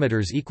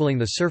 kilometers equaling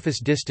the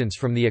surface distance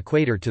from the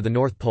equator to the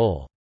North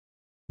Pole.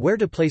 Where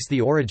to place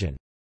the origin?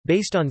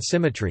 Based on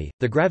symmetry,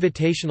 the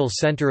gravitational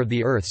center of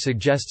the Earth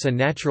suggests a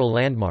natural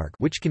landmark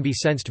which can be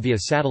sensed via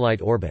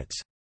satellite orbits.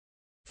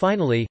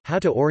 Finally, how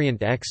to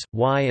orient x,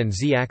 y and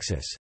z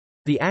axis.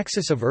 The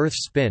axis of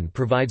Earth's spin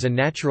provides a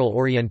natural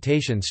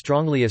orientation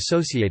strongly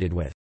associated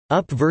with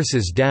up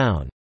versus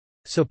down,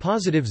 so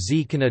positive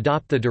z can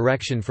adopt the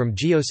direction from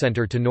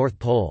geocenter to North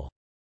Pole.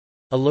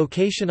 A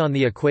location on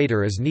the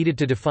equator is needed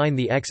to define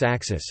the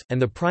x-axis, and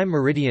the prime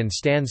meridian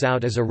stands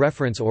out as a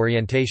reference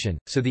orientation,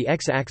 so the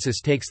x-axis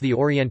takes the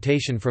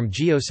orientation from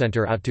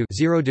geocenter out to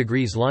 0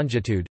 degrees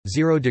longitude,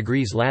 0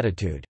 degrees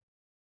latitude.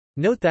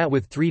 Note that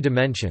with 3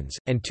 dimensions,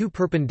 and 2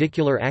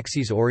 perpendicular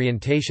axes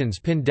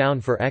orientations pinned down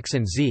for x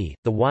and z,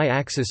 the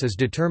y-axis is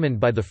determined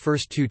by the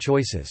first 2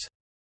 choices.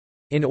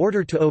 In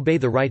order to obey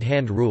the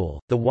right-hand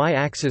rule, the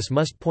y-axis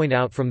must point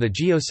out from the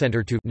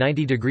geocenter to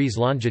 90 degrees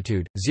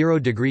longitude, 0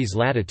 degrees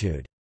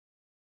latitude.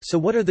 So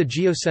what are the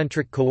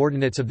geocentric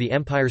coordinates of the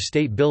Empire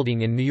State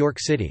Building in New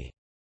York City?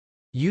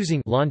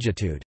 Using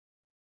longitude.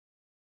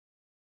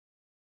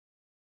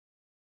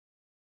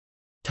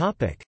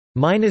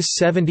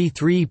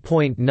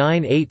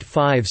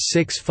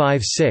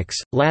 -73.985656,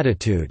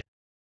 latitude.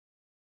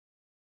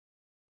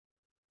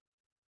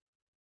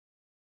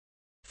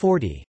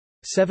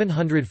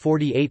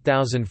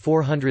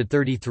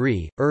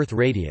 748,433, Earth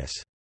radius.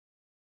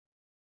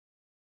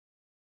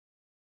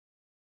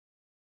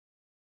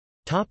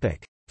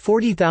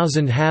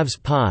 40,000 halves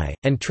pi,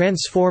 and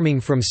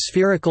transforming from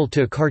spherical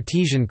to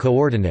Cartesian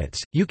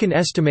coordinates, you can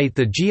estimate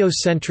the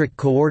geocentric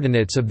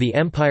coordinates of the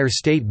Empire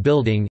State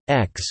Building,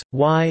 x,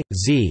 y,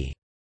 z.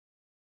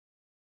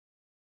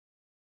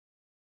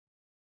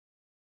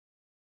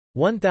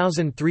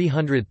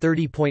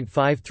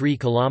 1330.53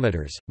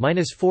 kilometers,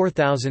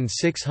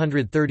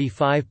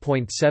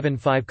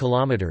 -4635.75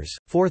 kilometers,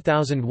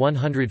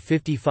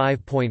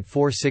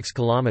 4155.46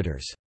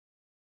 kilometers.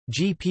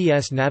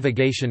 GPS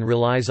navigation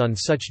relies on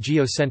such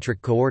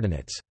geocentric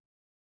coordinates.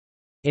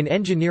 In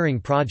engineering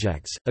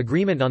projects,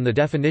 agreement on the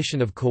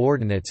definition of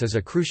coordinates is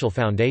a crucial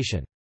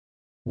foundation.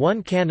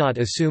 One cannot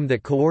assume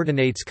that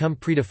coordinates come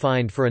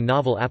predefined for a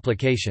novel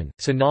application,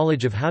 so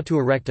knowledge of how to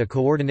erect a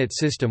coordinate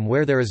system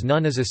where there is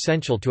none is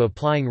essential to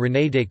applying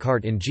René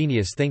Descartes'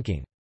 ingenious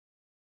thinking.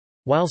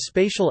 While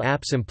spatial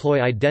apps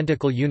employ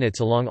identical units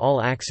along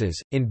all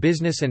axes, in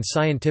business and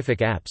scientific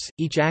apps,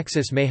 each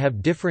axis may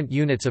have different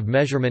units of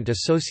measurement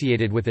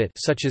associated with it,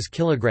 such as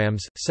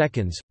kilograms,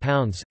 seconds,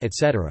 pounds,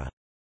 etc.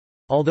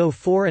 Although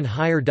 4 and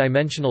higher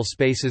dimensional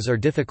spaces are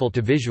difficult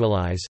to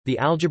visualize, the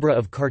algebra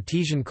of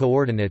Cartesian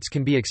coordinates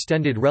can be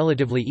extended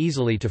relatively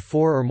easily to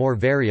 4 or more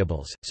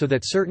variables, so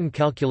that certain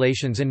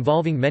calculations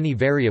involving many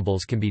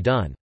variables can be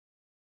done.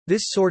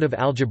 This sort of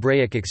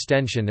algebraic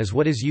extension is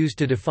what is used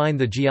to define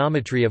the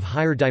geometry of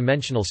higher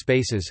dimensional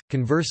spaces.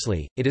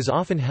 Conversely, it is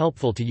often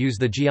helpful to use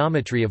the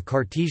geometry of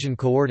Cartesian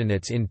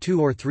coordinates in 2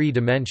 or 3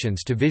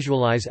 dimensions to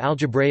visualize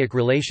algebraic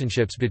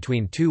relationships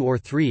between 2 or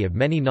 3 of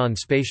many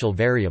non-spatial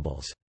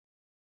variables.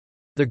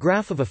 The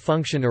graph of a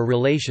function or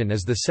relation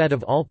is the set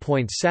of all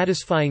points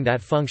satisfying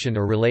that function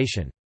or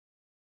relation.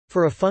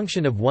 For a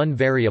function of one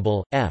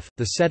variable, f,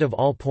 the set of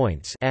all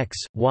points x,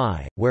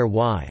 y, where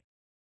y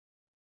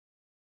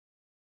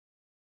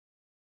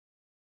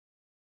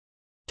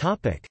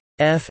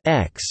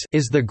f(x)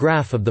 is the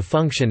graph of the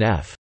function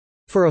f.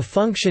 For a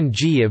function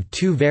g of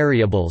 2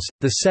 variables,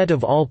 the set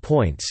of all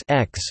points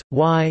x,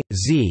 y,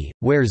 z,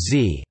 where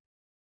z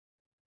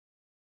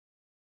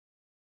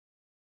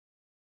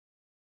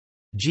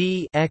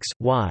g x,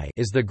 y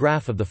is the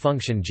graph of the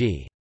function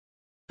g.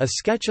 A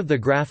sketch of the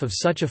graph of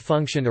such a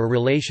function or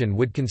relation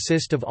would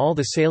consist of all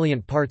the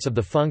salient parts of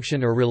the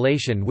function or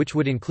relation, which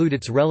would include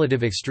its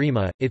relative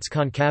extrema, its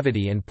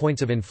concavity and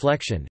points of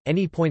inflection,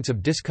 any points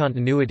of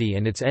discontinuity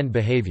and its end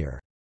behavior.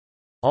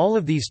 All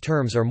of these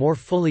terms are more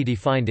fully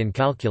defined in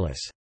calculus.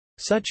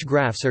 Such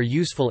graphs are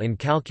useful in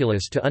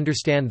calculus to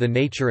understand the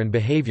nature and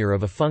behavior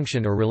of a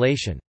function or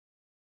relation.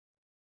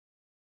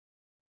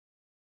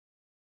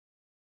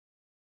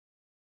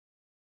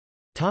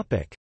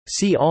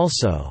 See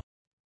also: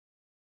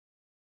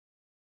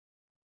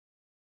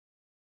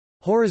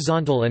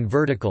 horizontal and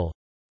vertical,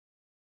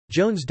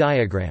 Jones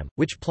diagram,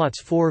 which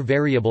plots 4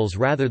 variables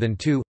rather than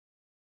 2.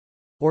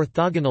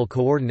 Orthogonal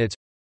coordinates.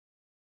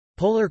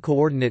 Polar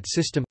coordinate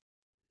system.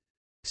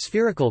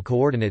 Spherical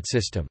coordinate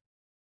system.